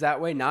surprise parties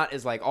that way, not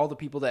as, like, all the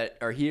people that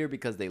are here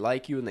because they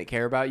like you and they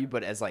care about you,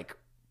 but as, like,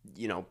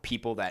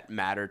 people that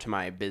matter to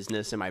my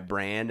business and my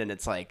brand. And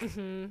it's like,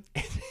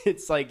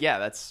 it's like, yeah,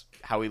 that's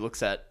how he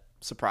looks at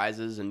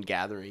surprises and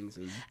gatherings.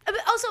 And but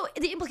also,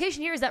 the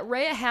implication here is that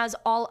Rhea has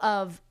all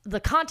of the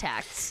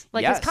contacts,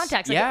 like his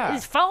contacts, like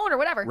his phone or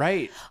whatever.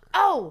 Right.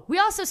 Oh, we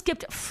also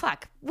skipped.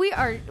 Fuck, we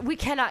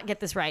cannot get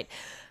this right.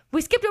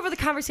 We skipped over the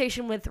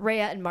conversation with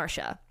Rhea and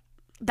Marcia.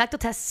 Back to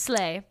test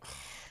Slay.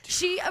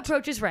 She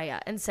approaches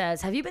Rhea and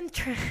says, have you been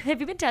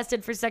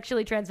tested for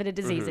sexually transmitted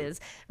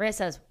diseases? Rhea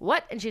says,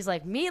 what? And she's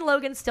like, me and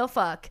Logan still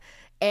fuck.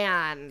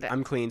 And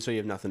I'm clean, so you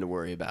have nothing to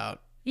worry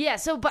about. Yeah,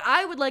 but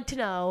I would like to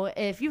know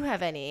if you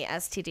have any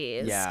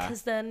STDs. Yeah.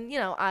 Because then,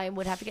 I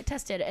would have to get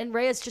tested. And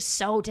Rhea's just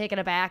so taken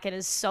aback and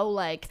is so,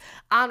 like,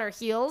 on her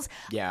heels.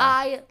 Yeah.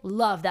 I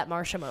love that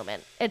Marcia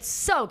moment. It's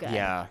so good.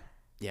 Yeah.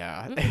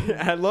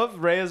 I love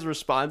Rhea's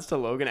response to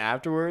Logan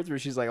afterwards, where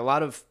she's like, a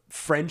lot of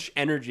French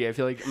energy. I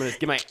feel like I'm going to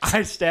get my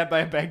eye stabbed by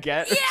a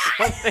baguette or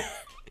something.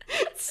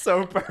 It's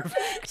so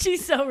perfect.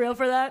 She's so real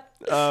for that.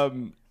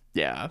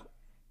 Yeah.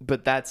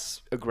 But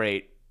that's a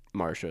great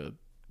Marcia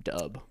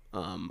dub.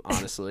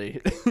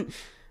 Honestly.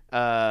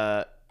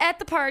 At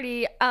the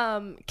party,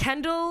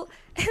 Kendall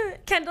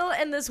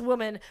and this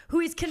woman who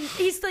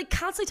he's like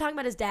constantly talking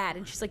about his dad,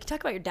 and she's like, you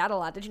talk about your dad a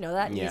lot, did you know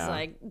that? And he's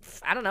like,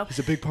 I don't know. He's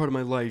a big part of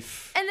my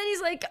life. And then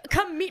he's like,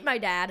 come meet my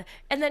dad.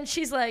 And then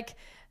she's like,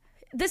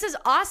 this is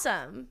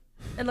awesome.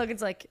 And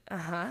Logan's like,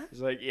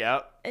 He's like, yeah.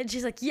 And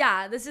she's like,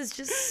 yeah, this is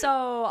just so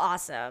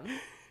awesome.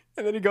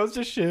 And then he goes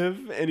to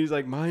Shiv, and he's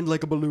like, mind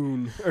like a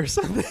balloon, or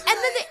something. And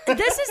then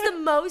this is the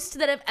most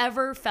that I've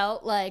ever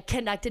felt, like,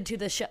 connected to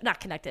the show. Not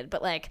connected,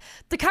 but, like,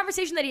 the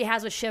conversation that he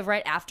has with Shiv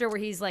right after, where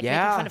he's, like, making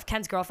fun of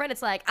Ken's girlfriend.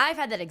 It's like, I've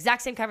had that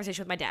exact same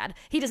conversation with my dad.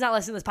 He does not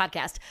listen to this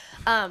podcast.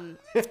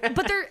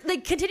 But they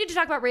continue to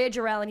talk about Rhea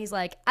Jarrell, and he's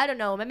like, I don't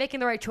know, am I making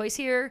the right choice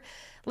here?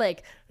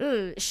 Like,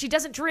 she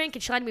doesn't drink,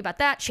 and she lied to me about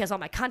that. She has all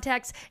my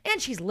contacts, and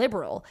she's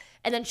liberal.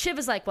 And then Shiv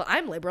is like, well,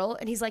 I'm liberal.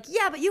 And he's like,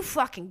 yeah, but you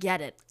fucking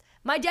get it.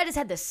 My dad has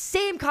had the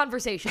same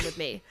conversation with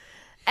me.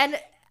 And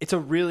it's a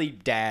really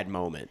dad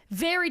moment.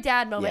 Very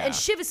dad moment. Yeah. And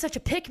Shiv is such a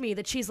pick-me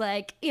that she's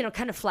like,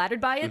 kind of flattered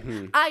by it.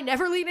 I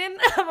never lean in.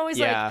 I'm always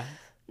like,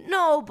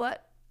 No,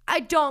 but I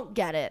don't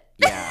get it.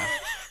 Yeah.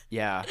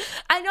 Yeah.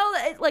 I know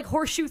that like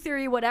horseshoe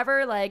theory,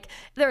 whatever, like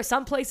there are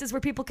some places where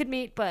people could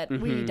meet, but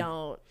we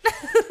don't.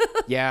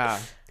 Yeah.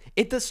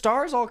 The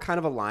stars all kind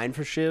of align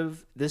for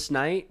Shiv this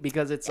night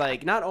because it's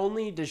like not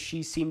only does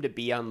she seem to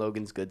be on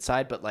Logan's good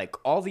side, but like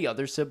all the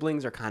other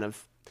siblings are kind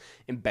of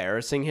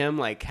embarrassing him.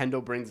 Like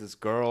Kendall brings this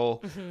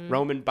girl,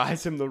 Roman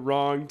buys him the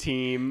wrong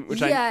team,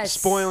 which I'm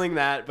spoiling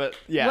that, but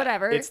yeah,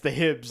 whatever. It's the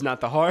Hibs, not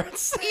the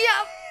Hearts.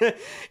 Yep.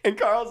 And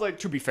Carl's like,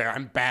 to be fair,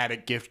 I'm bad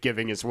at gift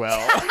giving as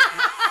well.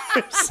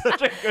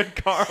 Such a good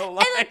Carl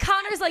line. And like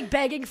Connor's like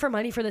begging for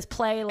money for this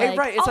play. Like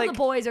right. It's all like, the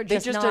boys are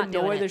just they just not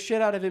annoy doing the it.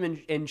 shit out of him,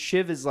 and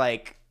Shiv is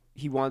like,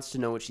 he wants to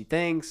know what she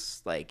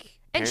thinks. Like,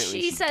 and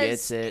apparently she says,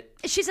 gets it.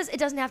 She says it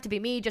doesn't have to be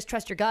me. Just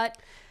trust your gut.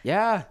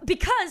 Yeah.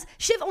 Because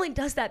Shiv only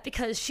does that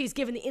because she's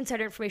given the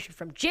insider information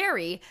from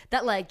Jerry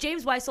that like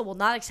James Weissel will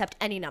not accept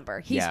any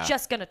number. He's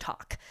just gonna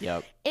talk.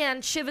 Yep.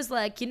 And Shiv is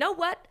like, you know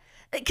what?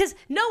 Because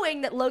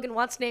knowing that Logan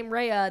wants to name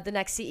Rhea the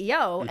next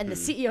CEO, and the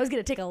CEO is going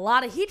to take a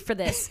lot of heat for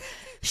this,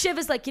 Shiv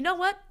is like, you know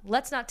what?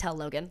 Let's not tell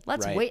Logan.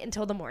 Let's wait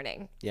until the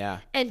morning.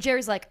 Yeah. And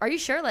Jerry's like, are you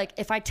sure? Like,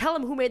 if I tell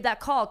him who made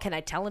that call, can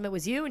I tell him it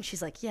was you? And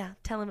she's like, yeah,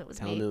 tell him it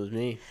was me. Tell him it was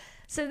me.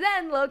 So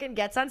then Logan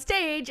gets on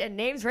stage and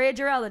names Rhea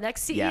Jarrell the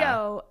next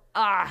CEO.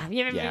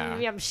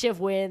 Shiv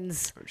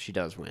wins. She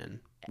does win.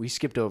 We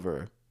skipped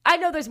over. I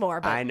know there's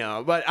more, but I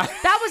know, but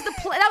that was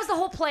that was the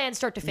whole plan,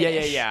 start to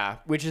finish. Yeah.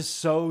 Which is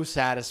so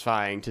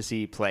satisfying to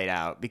see played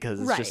out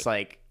because it's just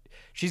like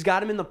she's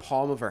got him in the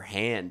palm of her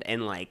hand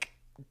and like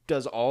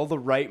does all the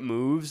right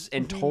moves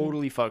and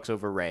totally fucks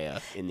over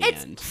Rhea in the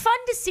end. It's fun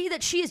to see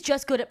that she is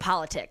just good at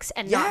politics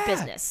and not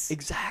business.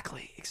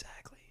 Exactly.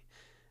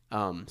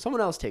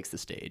 Someone else takes the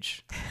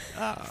stage.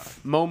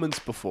 Moments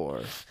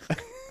before.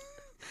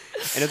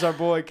 And it's our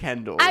boy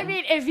Kendall. I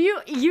mean, if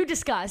you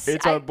discuss.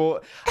 It's our boy.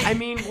 I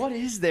mean, what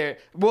is there?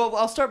 Well,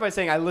 I'll start by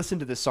saying I listened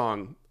to this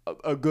song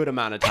a good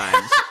amount of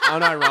times,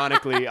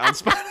 unironically on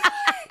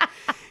Spotify.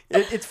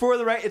 It's for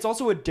the right. It's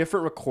also a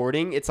different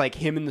recording. It's like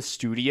him in the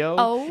studio.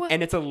 Oh.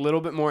 And it's a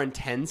little bit more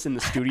intense in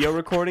the studio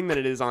recording than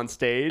it is on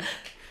stage.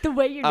 The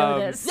way you know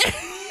this.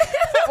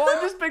 Well,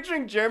 I'm just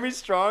picturing Jeremy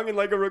Strong in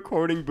like a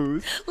recording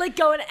booth. Like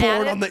going at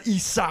Born it. on the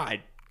east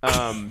side.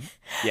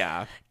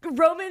 Yeah.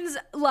 Roman's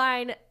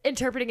line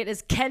interpreting it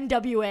as Ken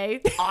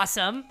W.A.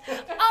 Awesome.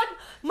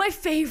 My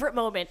favorite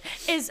moment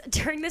is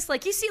during this,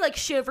 like, you see, like,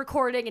 Shiv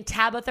recording and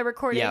Tabitha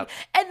recording. Yep.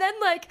 And then,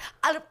 like,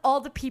 out of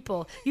all the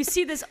people, you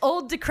see this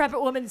old,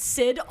 decrepit woman,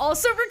 Sid,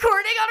 also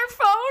recording on her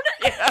phone.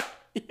 Yeah.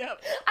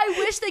 Yep. I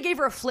wish they gave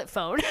her a flip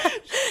phone.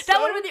 That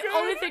would have been the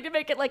only thing to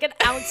make it like an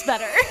ounce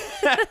better.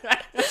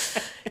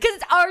 Because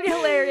it's already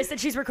hilarious that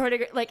she's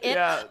recording like it,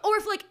 or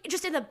if like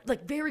just in the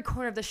like very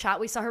corner of the shot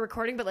we saw her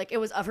recording, but like it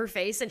was of her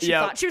face and she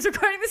thought she was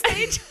recording the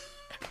stage.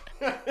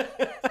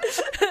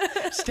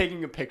 Just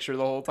taking a picture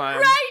the whole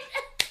time.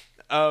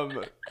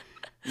 Right.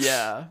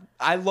 Yeah.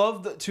 I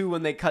love too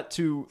when they cut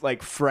to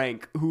like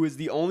Frank, who is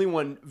the only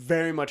one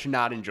very much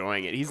not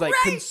enjoying it. He's like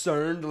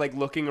concerned, like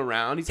looking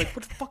around. He's like,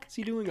 what the fuck is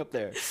he doing up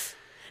there? The fact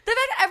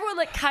that everyone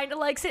like kind of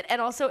likes it and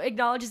also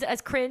acknowledges it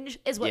as cringe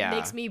is what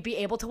makes me be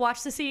able to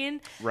watch the scene.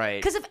 Right.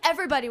 Because if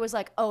everybody was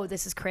like, oh,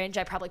 this is cringe,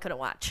 I probably couldn't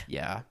watch.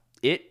 Yeah.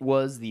 It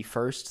was the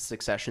first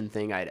Succession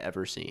thing I'd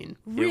ever seen.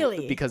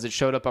 Really? Because it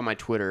showed up on my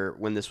Twitter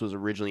when this was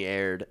originally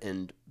aired,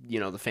 and, you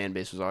know, the fan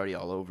base was already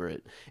all over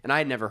it. And I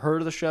had never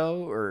heard of the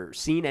show or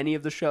seen any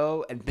of the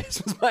show, and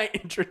this was my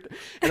intro.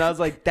 And I was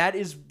like, that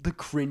is the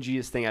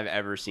cringiest thing I've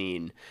ever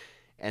seen.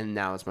 And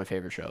now it's my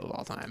favorite show of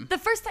all time. The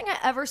first thing I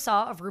ever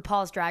saw of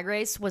RuPaul's Drag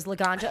Race was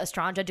Laganja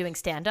Estranja doing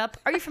stand-up.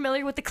 Are you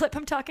familiar with the clip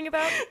I'm talking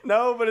about?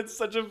 No, but it's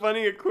such a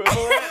funny equivalent.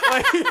 And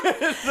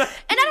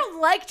I don't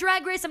like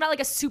Drag Race. I'm not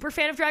like a super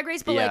fan of Drag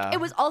Race, but like it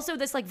was also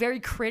this like very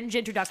cringe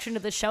introduction to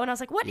the show. And I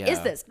was like, what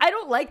is this? I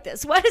don't like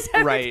this. Why does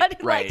everybody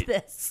like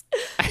this?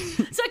 So I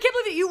can't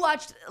believe that you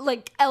watched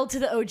like L to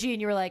the OG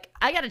and you were like,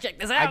 I gotta check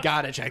this out. I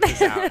gotta check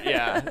this out.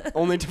 Yeah.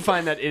 Only to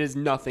find that it is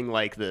nothing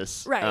like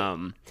this.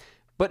 Right.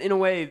 But in a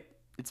way,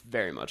 it's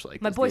very much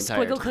like my this boy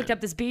Squiggle cooked up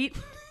this beat.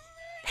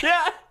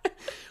 Yeah.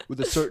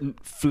 With a certain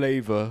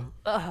flavor.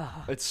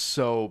 It's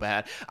so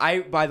bad.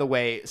 I, by the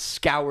way,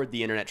 scoured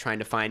the internet trying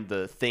to find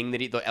the thing that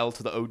the L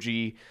to the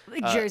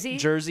OG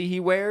jersey he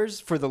wears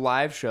for the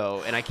live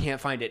show, and I can't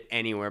find it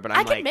anywhere. But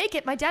I can make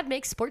it. My dad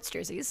makes sports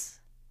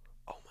jerseys.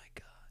 Oh my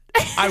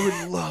god. I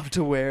would love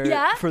to wear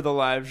it for the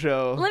live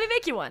show. Let me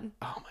make you one.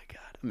 Oh my god.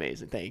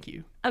 Amazing. Thank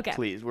you. Okay.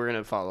 Please, we're going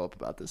to follow up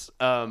about this.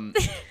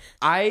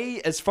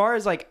 As far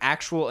as like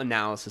actual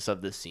analysis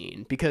of this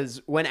scene,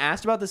 because when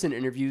asked about this in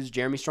interviews,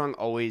 Jeremy Strong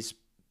always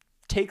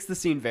takes the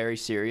scene very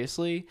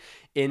seriously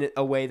in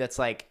a way that's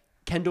like,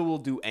 Kendall will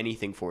do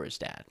anything for his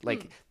dad.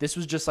 Like, this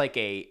was just like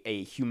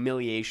a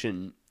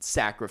humiliation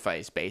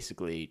sacrifice,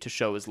 basically, to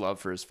show his love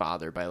for his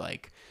father by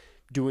like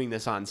doing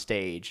this on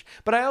stage.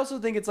 But I also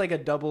think it's like a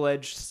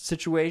double-edged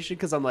situation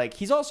because I'm like,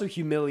 he's also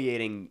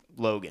humiliating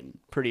Logan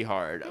pretty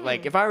hard.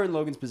 Like, if I were in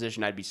Logan's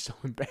position, I'd be so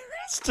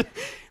embarrassed.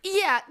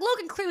 Yeah,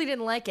 Logan clearly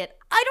didn't like it.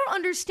 I don't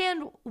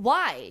understand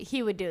why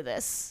he would do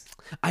this.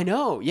 I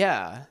know,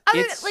 yeah.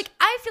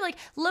 I feel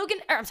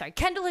like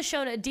Kendall has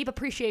shown a deep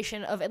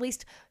appreciation of at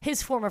least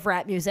his form of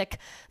rap music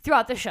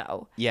throughout the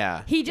show.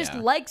 Yeah. He just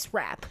likes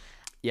rap.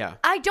 Yeah.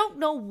 I don't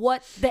know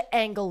what the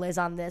angle is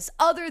on this,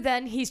 other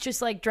than he's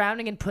just like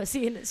drowning in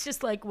pussy and it's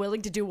just like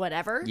willing to do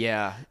whatever.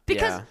 Yeah.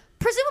 Because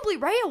presumably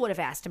Rhea would have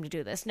asked him to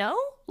do this, no?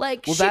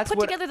 Like, she put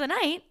together the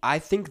night. I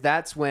think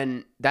that's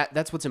when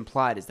that's what's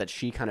implied, is that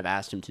she kind of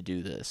asked him to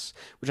do this,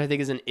 which I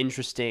think is an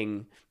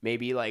interesting,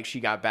 maybe like she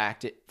got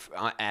back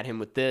at him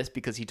with this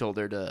because he told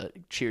her to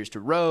cheers to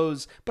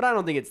Rose, but I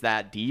don't think it's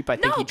that deep. I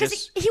think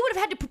he would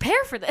have had to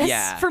prepare for this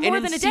for more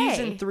than a day. In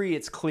season 3,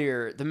 it's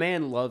clear the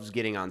man loves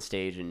getting on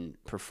stage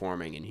and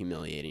performing and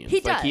humiliating him. He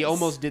does. He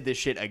almost did this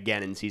shit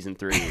again in season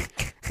 3.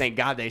 Thank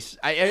God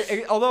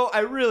although I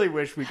really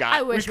wish we could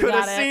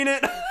have seen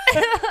it.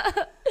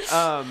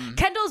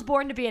 Kendall's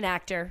born to be an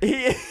actor.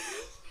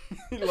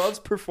 He loves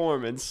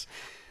performance.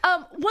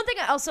 One thing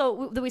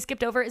that we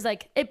skipped over is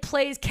like it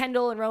plays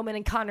Kendall and Roman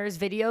and Connor's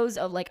videos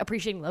of like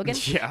appreciating Logan.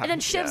 Yeah, and then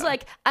Shiv's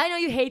like, I know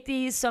you hate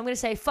these, so I'm gonna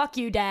say fuck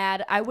you,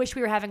 Dad. I wish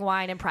we were having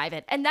wine in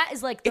private. And that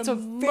is like it's a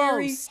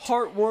very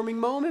heartwarming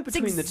moment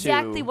between the two.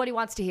 Exactly what he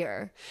wants to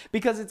hear.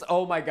 Because it's,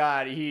 oh my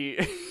God, he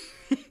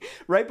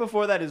right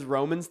before that is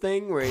Roman's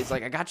thing where he's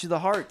like, I got you the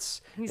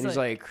hearts. He's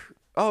like,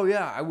 oh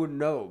yeah, I wouldn't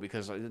know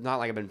because it's not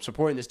like I've been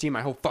supporting this team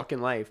my whole fucking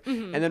life.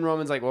 Mm-hmm. And then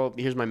Roman's like, well,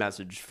 here's my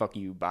message. Fuck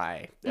you,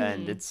 bye.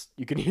 Mm-hmm. And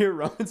you can hear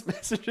Roman's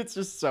message. It's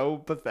just so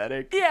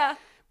pathetic. Yeah.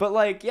 But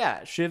like,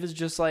 yeah, Shiv is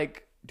just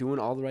like doing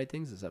all the right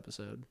things this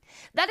episode.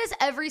 That is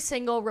every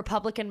single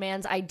Republican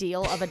man's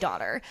ideal of a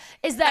daughter,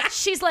 is that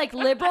she's like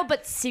liberal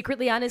but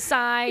secretly on his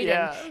side,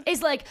 and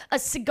is like a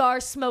cigar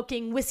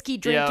smoking, whiskey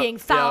drinking,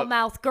 foul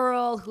mouth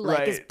girl who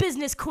like is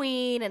business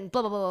queen and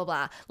blah blah blah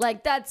blah blah.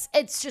 Like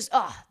it's just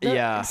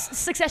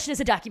Succession is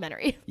a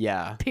documentary.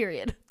 Yeah.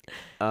 Period.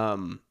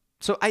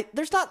 So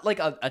there's not like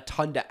a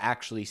ton to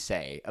actually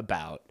say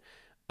about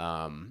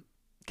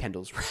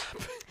Kendall's rap.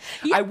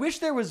 Yeah. I wish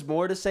there was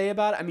more to say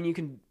about it. I mean, you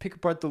can pick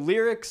apart the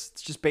lyrics.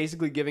 It's just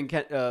basically giving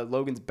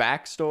Logan's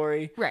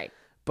backstory. Right.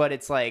 But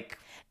it's like,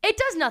 it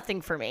does nothing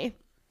for me.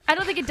 I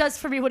don't think it does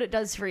for me what it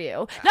does for you.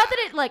 Not that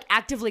it like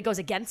actively goes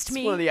against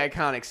me. It's one of the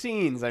iconic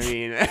scenes. I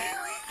mean,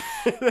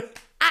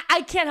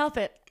 I can't help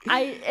it.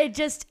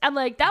 I'm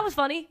like, that was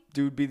funny.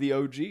 Dude be the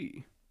OG.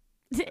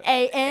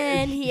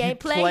 A.N. He ain't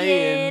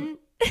playing.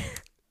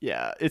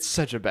 Yeah, it's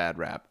such a bad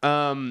rap.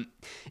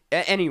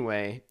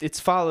 Anyway, it's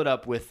followed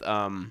up with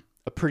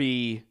a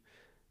pretty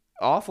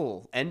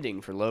awful ending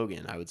for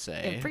Logan, I would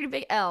say. A pretty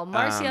big L.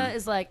 Marcia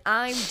is like,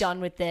 I'm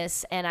done with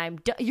this, and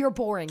you're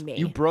boring me.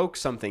 You broke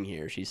something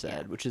here, she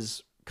said, which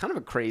is kind of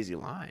a crazy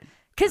line.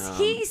 Because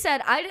he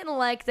said, I didn't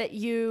like that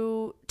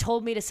you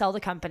told me to sell the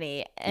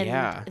company,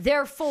 and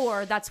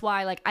therefore, that's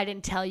why like I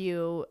didn't tell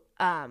you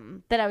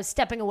that I was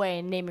stepping away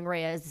and naming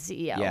Rhea as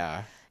the CEO.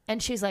 Yeah.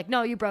 And she's like,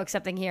 no, you broke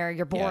something here.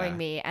 You're boring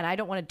me, and I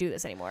don't want to do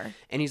this anymore.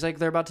 And he's like,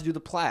 they're about to do the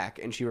plaque,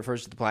 and she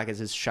refers to the plaque as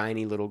his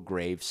shiny little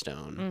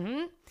gravestone.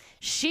 Mm-hmm.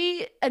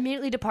 She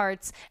immediately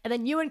departs, and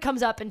then Ewan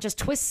comes up and just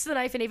twists the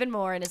knife in even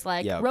more and is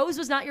like, Rose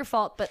was not your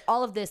fault, but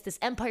all of this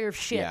empire of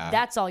shit,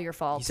 that's all your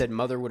fault. He said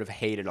Mother would have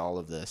hated all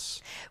of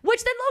this.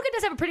 Which then Logan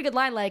does have a pretty good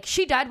line, like,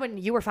 she died when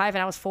you were 5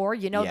 and I was 4.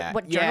 You know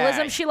what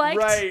journalism she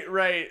liked?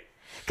 Right.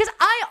 Because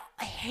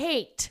I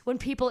hate when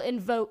people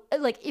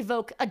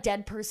evoke a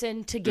dead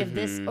person to give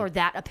this or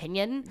that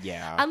opinion.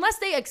 Yeah. Unless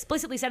they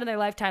explicitly said in their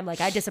lifetime,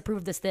 like, I disapprove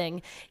of this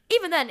thing.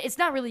 Even then, it's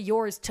not really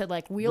yours to,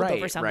 like, wield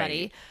over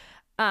somebody.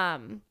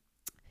 Right.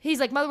 He's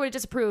like, Mother would have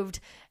disapproved.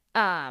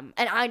 And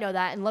I know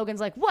that. And Logan's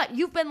like, what?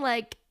 You've been,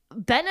 like,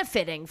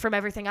 benefiting from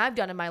everything I've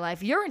done in my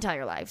life your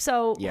entire life.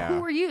 So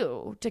who are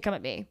you to come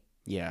at me?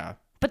 Yeah.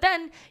 But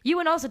then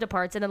Ewan also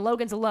departs, and then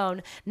Logan's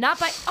alone. Not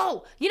by...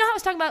 Oh, you know how I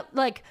was talking about,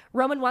 like,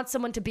 Roman wants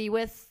someone to be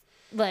with,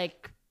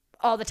 like,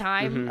 all the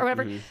time or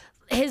whatever?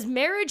 Mm-hmm. His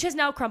marriage has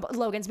now crumbled.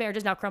 Logan's marriage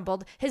has now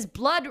crumbled. His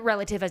blood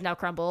relative has now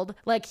crumbled.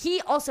 Like, he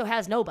also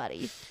has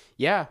nobody.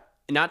 Yeah.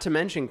 Not to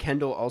mention,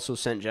 Kendall also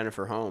sent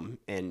Jennifer home.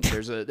 And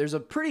there's a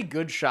pretty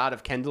good shot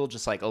of Kendall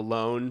just, like,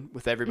 alone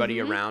with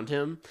everybody around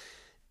him.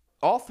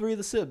 All 3 of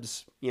the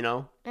Sibs, you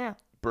know? Yeah.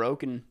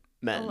 Broken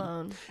men.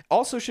 Alone.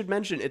 Also should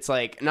mention, it's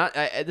like, not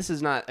this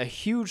is not a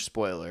huge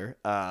spoiler,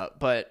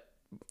 but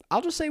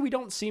I'll just say we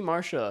don't see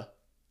Marcia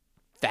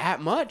that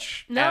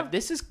much. No.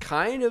 This is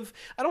kind of,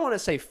 I don't want to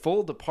say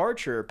full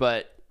departure,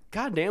 but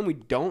goddamn, we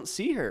don't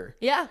see her.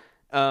 Yeah.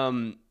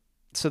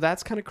 So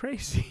that's kind of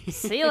crazy.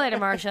 See you later,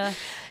 Marcia.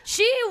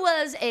 She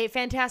was a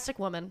fantastic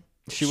woman.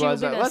 She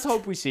was. Let's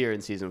hope we see her in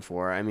season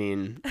 4. I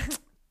mean...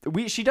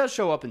 She does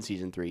show up in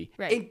season 3,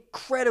 right.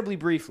 Incredibly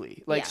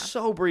briefly, like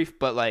so brief,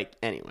 but like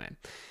anyway.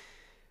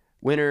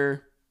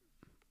 Winner,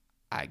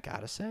 I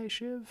gotta say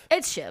Shiv.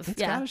 It's Shiv,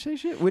 Gotta say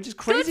Shiv, which is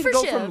crazy to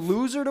go from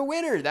loser to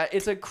winner.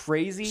 It's a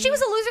crazy. She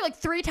was a loser like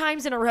 3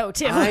 times in a row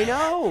too. I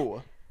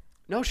know.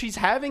 No, she's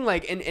having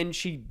like, and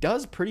she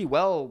does pretty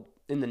well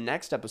in the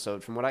next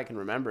episode, from what I can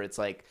remember. It's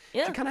like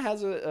she kind of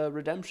has a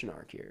redemption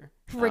arc here.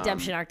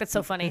 Redemption arc. That's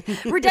so funny.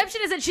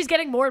 Redemption is that she's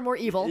getting more and more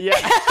evil. Yeah.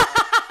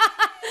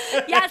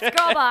 Yes,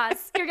 girl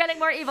boss. You're getting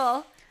more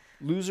evil.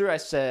 Loser, I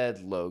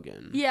said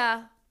Logan.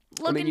 Yeah.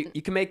 Logan. I mean,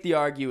 you can make the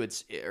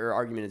argument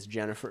it's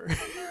Jennifer.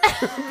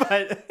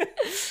 But,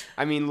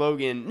 I mean,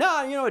 Logan,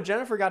 no, you know what?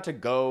 Jennifer got to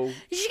go.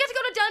 She got to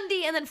go to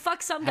Dundee and then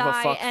fuck some have guy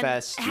a fuck and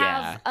fest,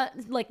 have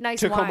nice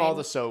Took wine. home all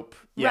the soap.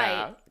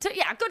 Yeah. Right.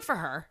 Yeah, good for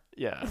her.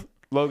 Yeah.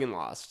 Logan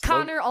lost.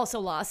 Connor also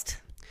lost.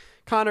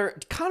 Connor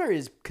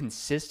is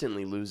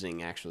consistently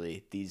losing,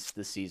 actually, this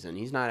season.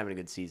 He's not having a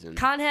good season.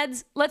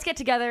 Conheads, let's get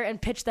together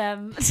and pitch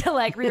them to,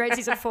 like, rewrite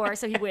season 4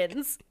 so he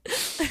wins.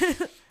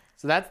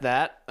 So that's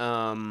that.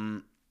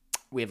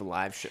 We have a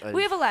live show.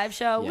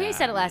 Yeah, we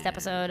said it last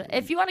episode.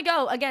 If you want to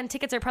go, again,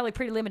 tickets are probably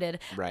pretty limited.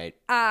 Right.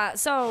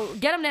 So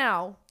get them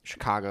now.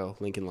 Chicago,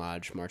 Lincoln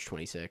Lodge, March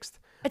 26th.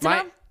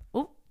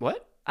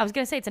 What? I was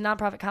going to say it's a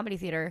nonprofit comedy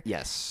theater.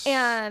 Yes.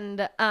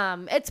 And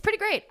it's pretty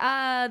great.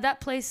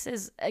 That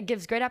place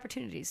gives great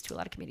opportunities to a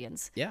lot of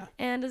comedians. Yeah.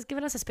 And has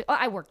given us a space. Well,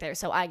 I work there,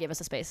 so I give us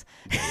a space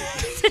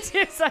to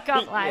do Suck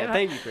Off Live. Yeah,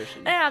 thank you, Christian.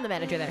 And I'm the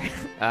manager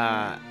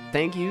there.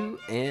 Thank you,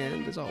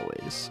 and as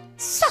always,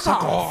 Suck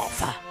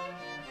off.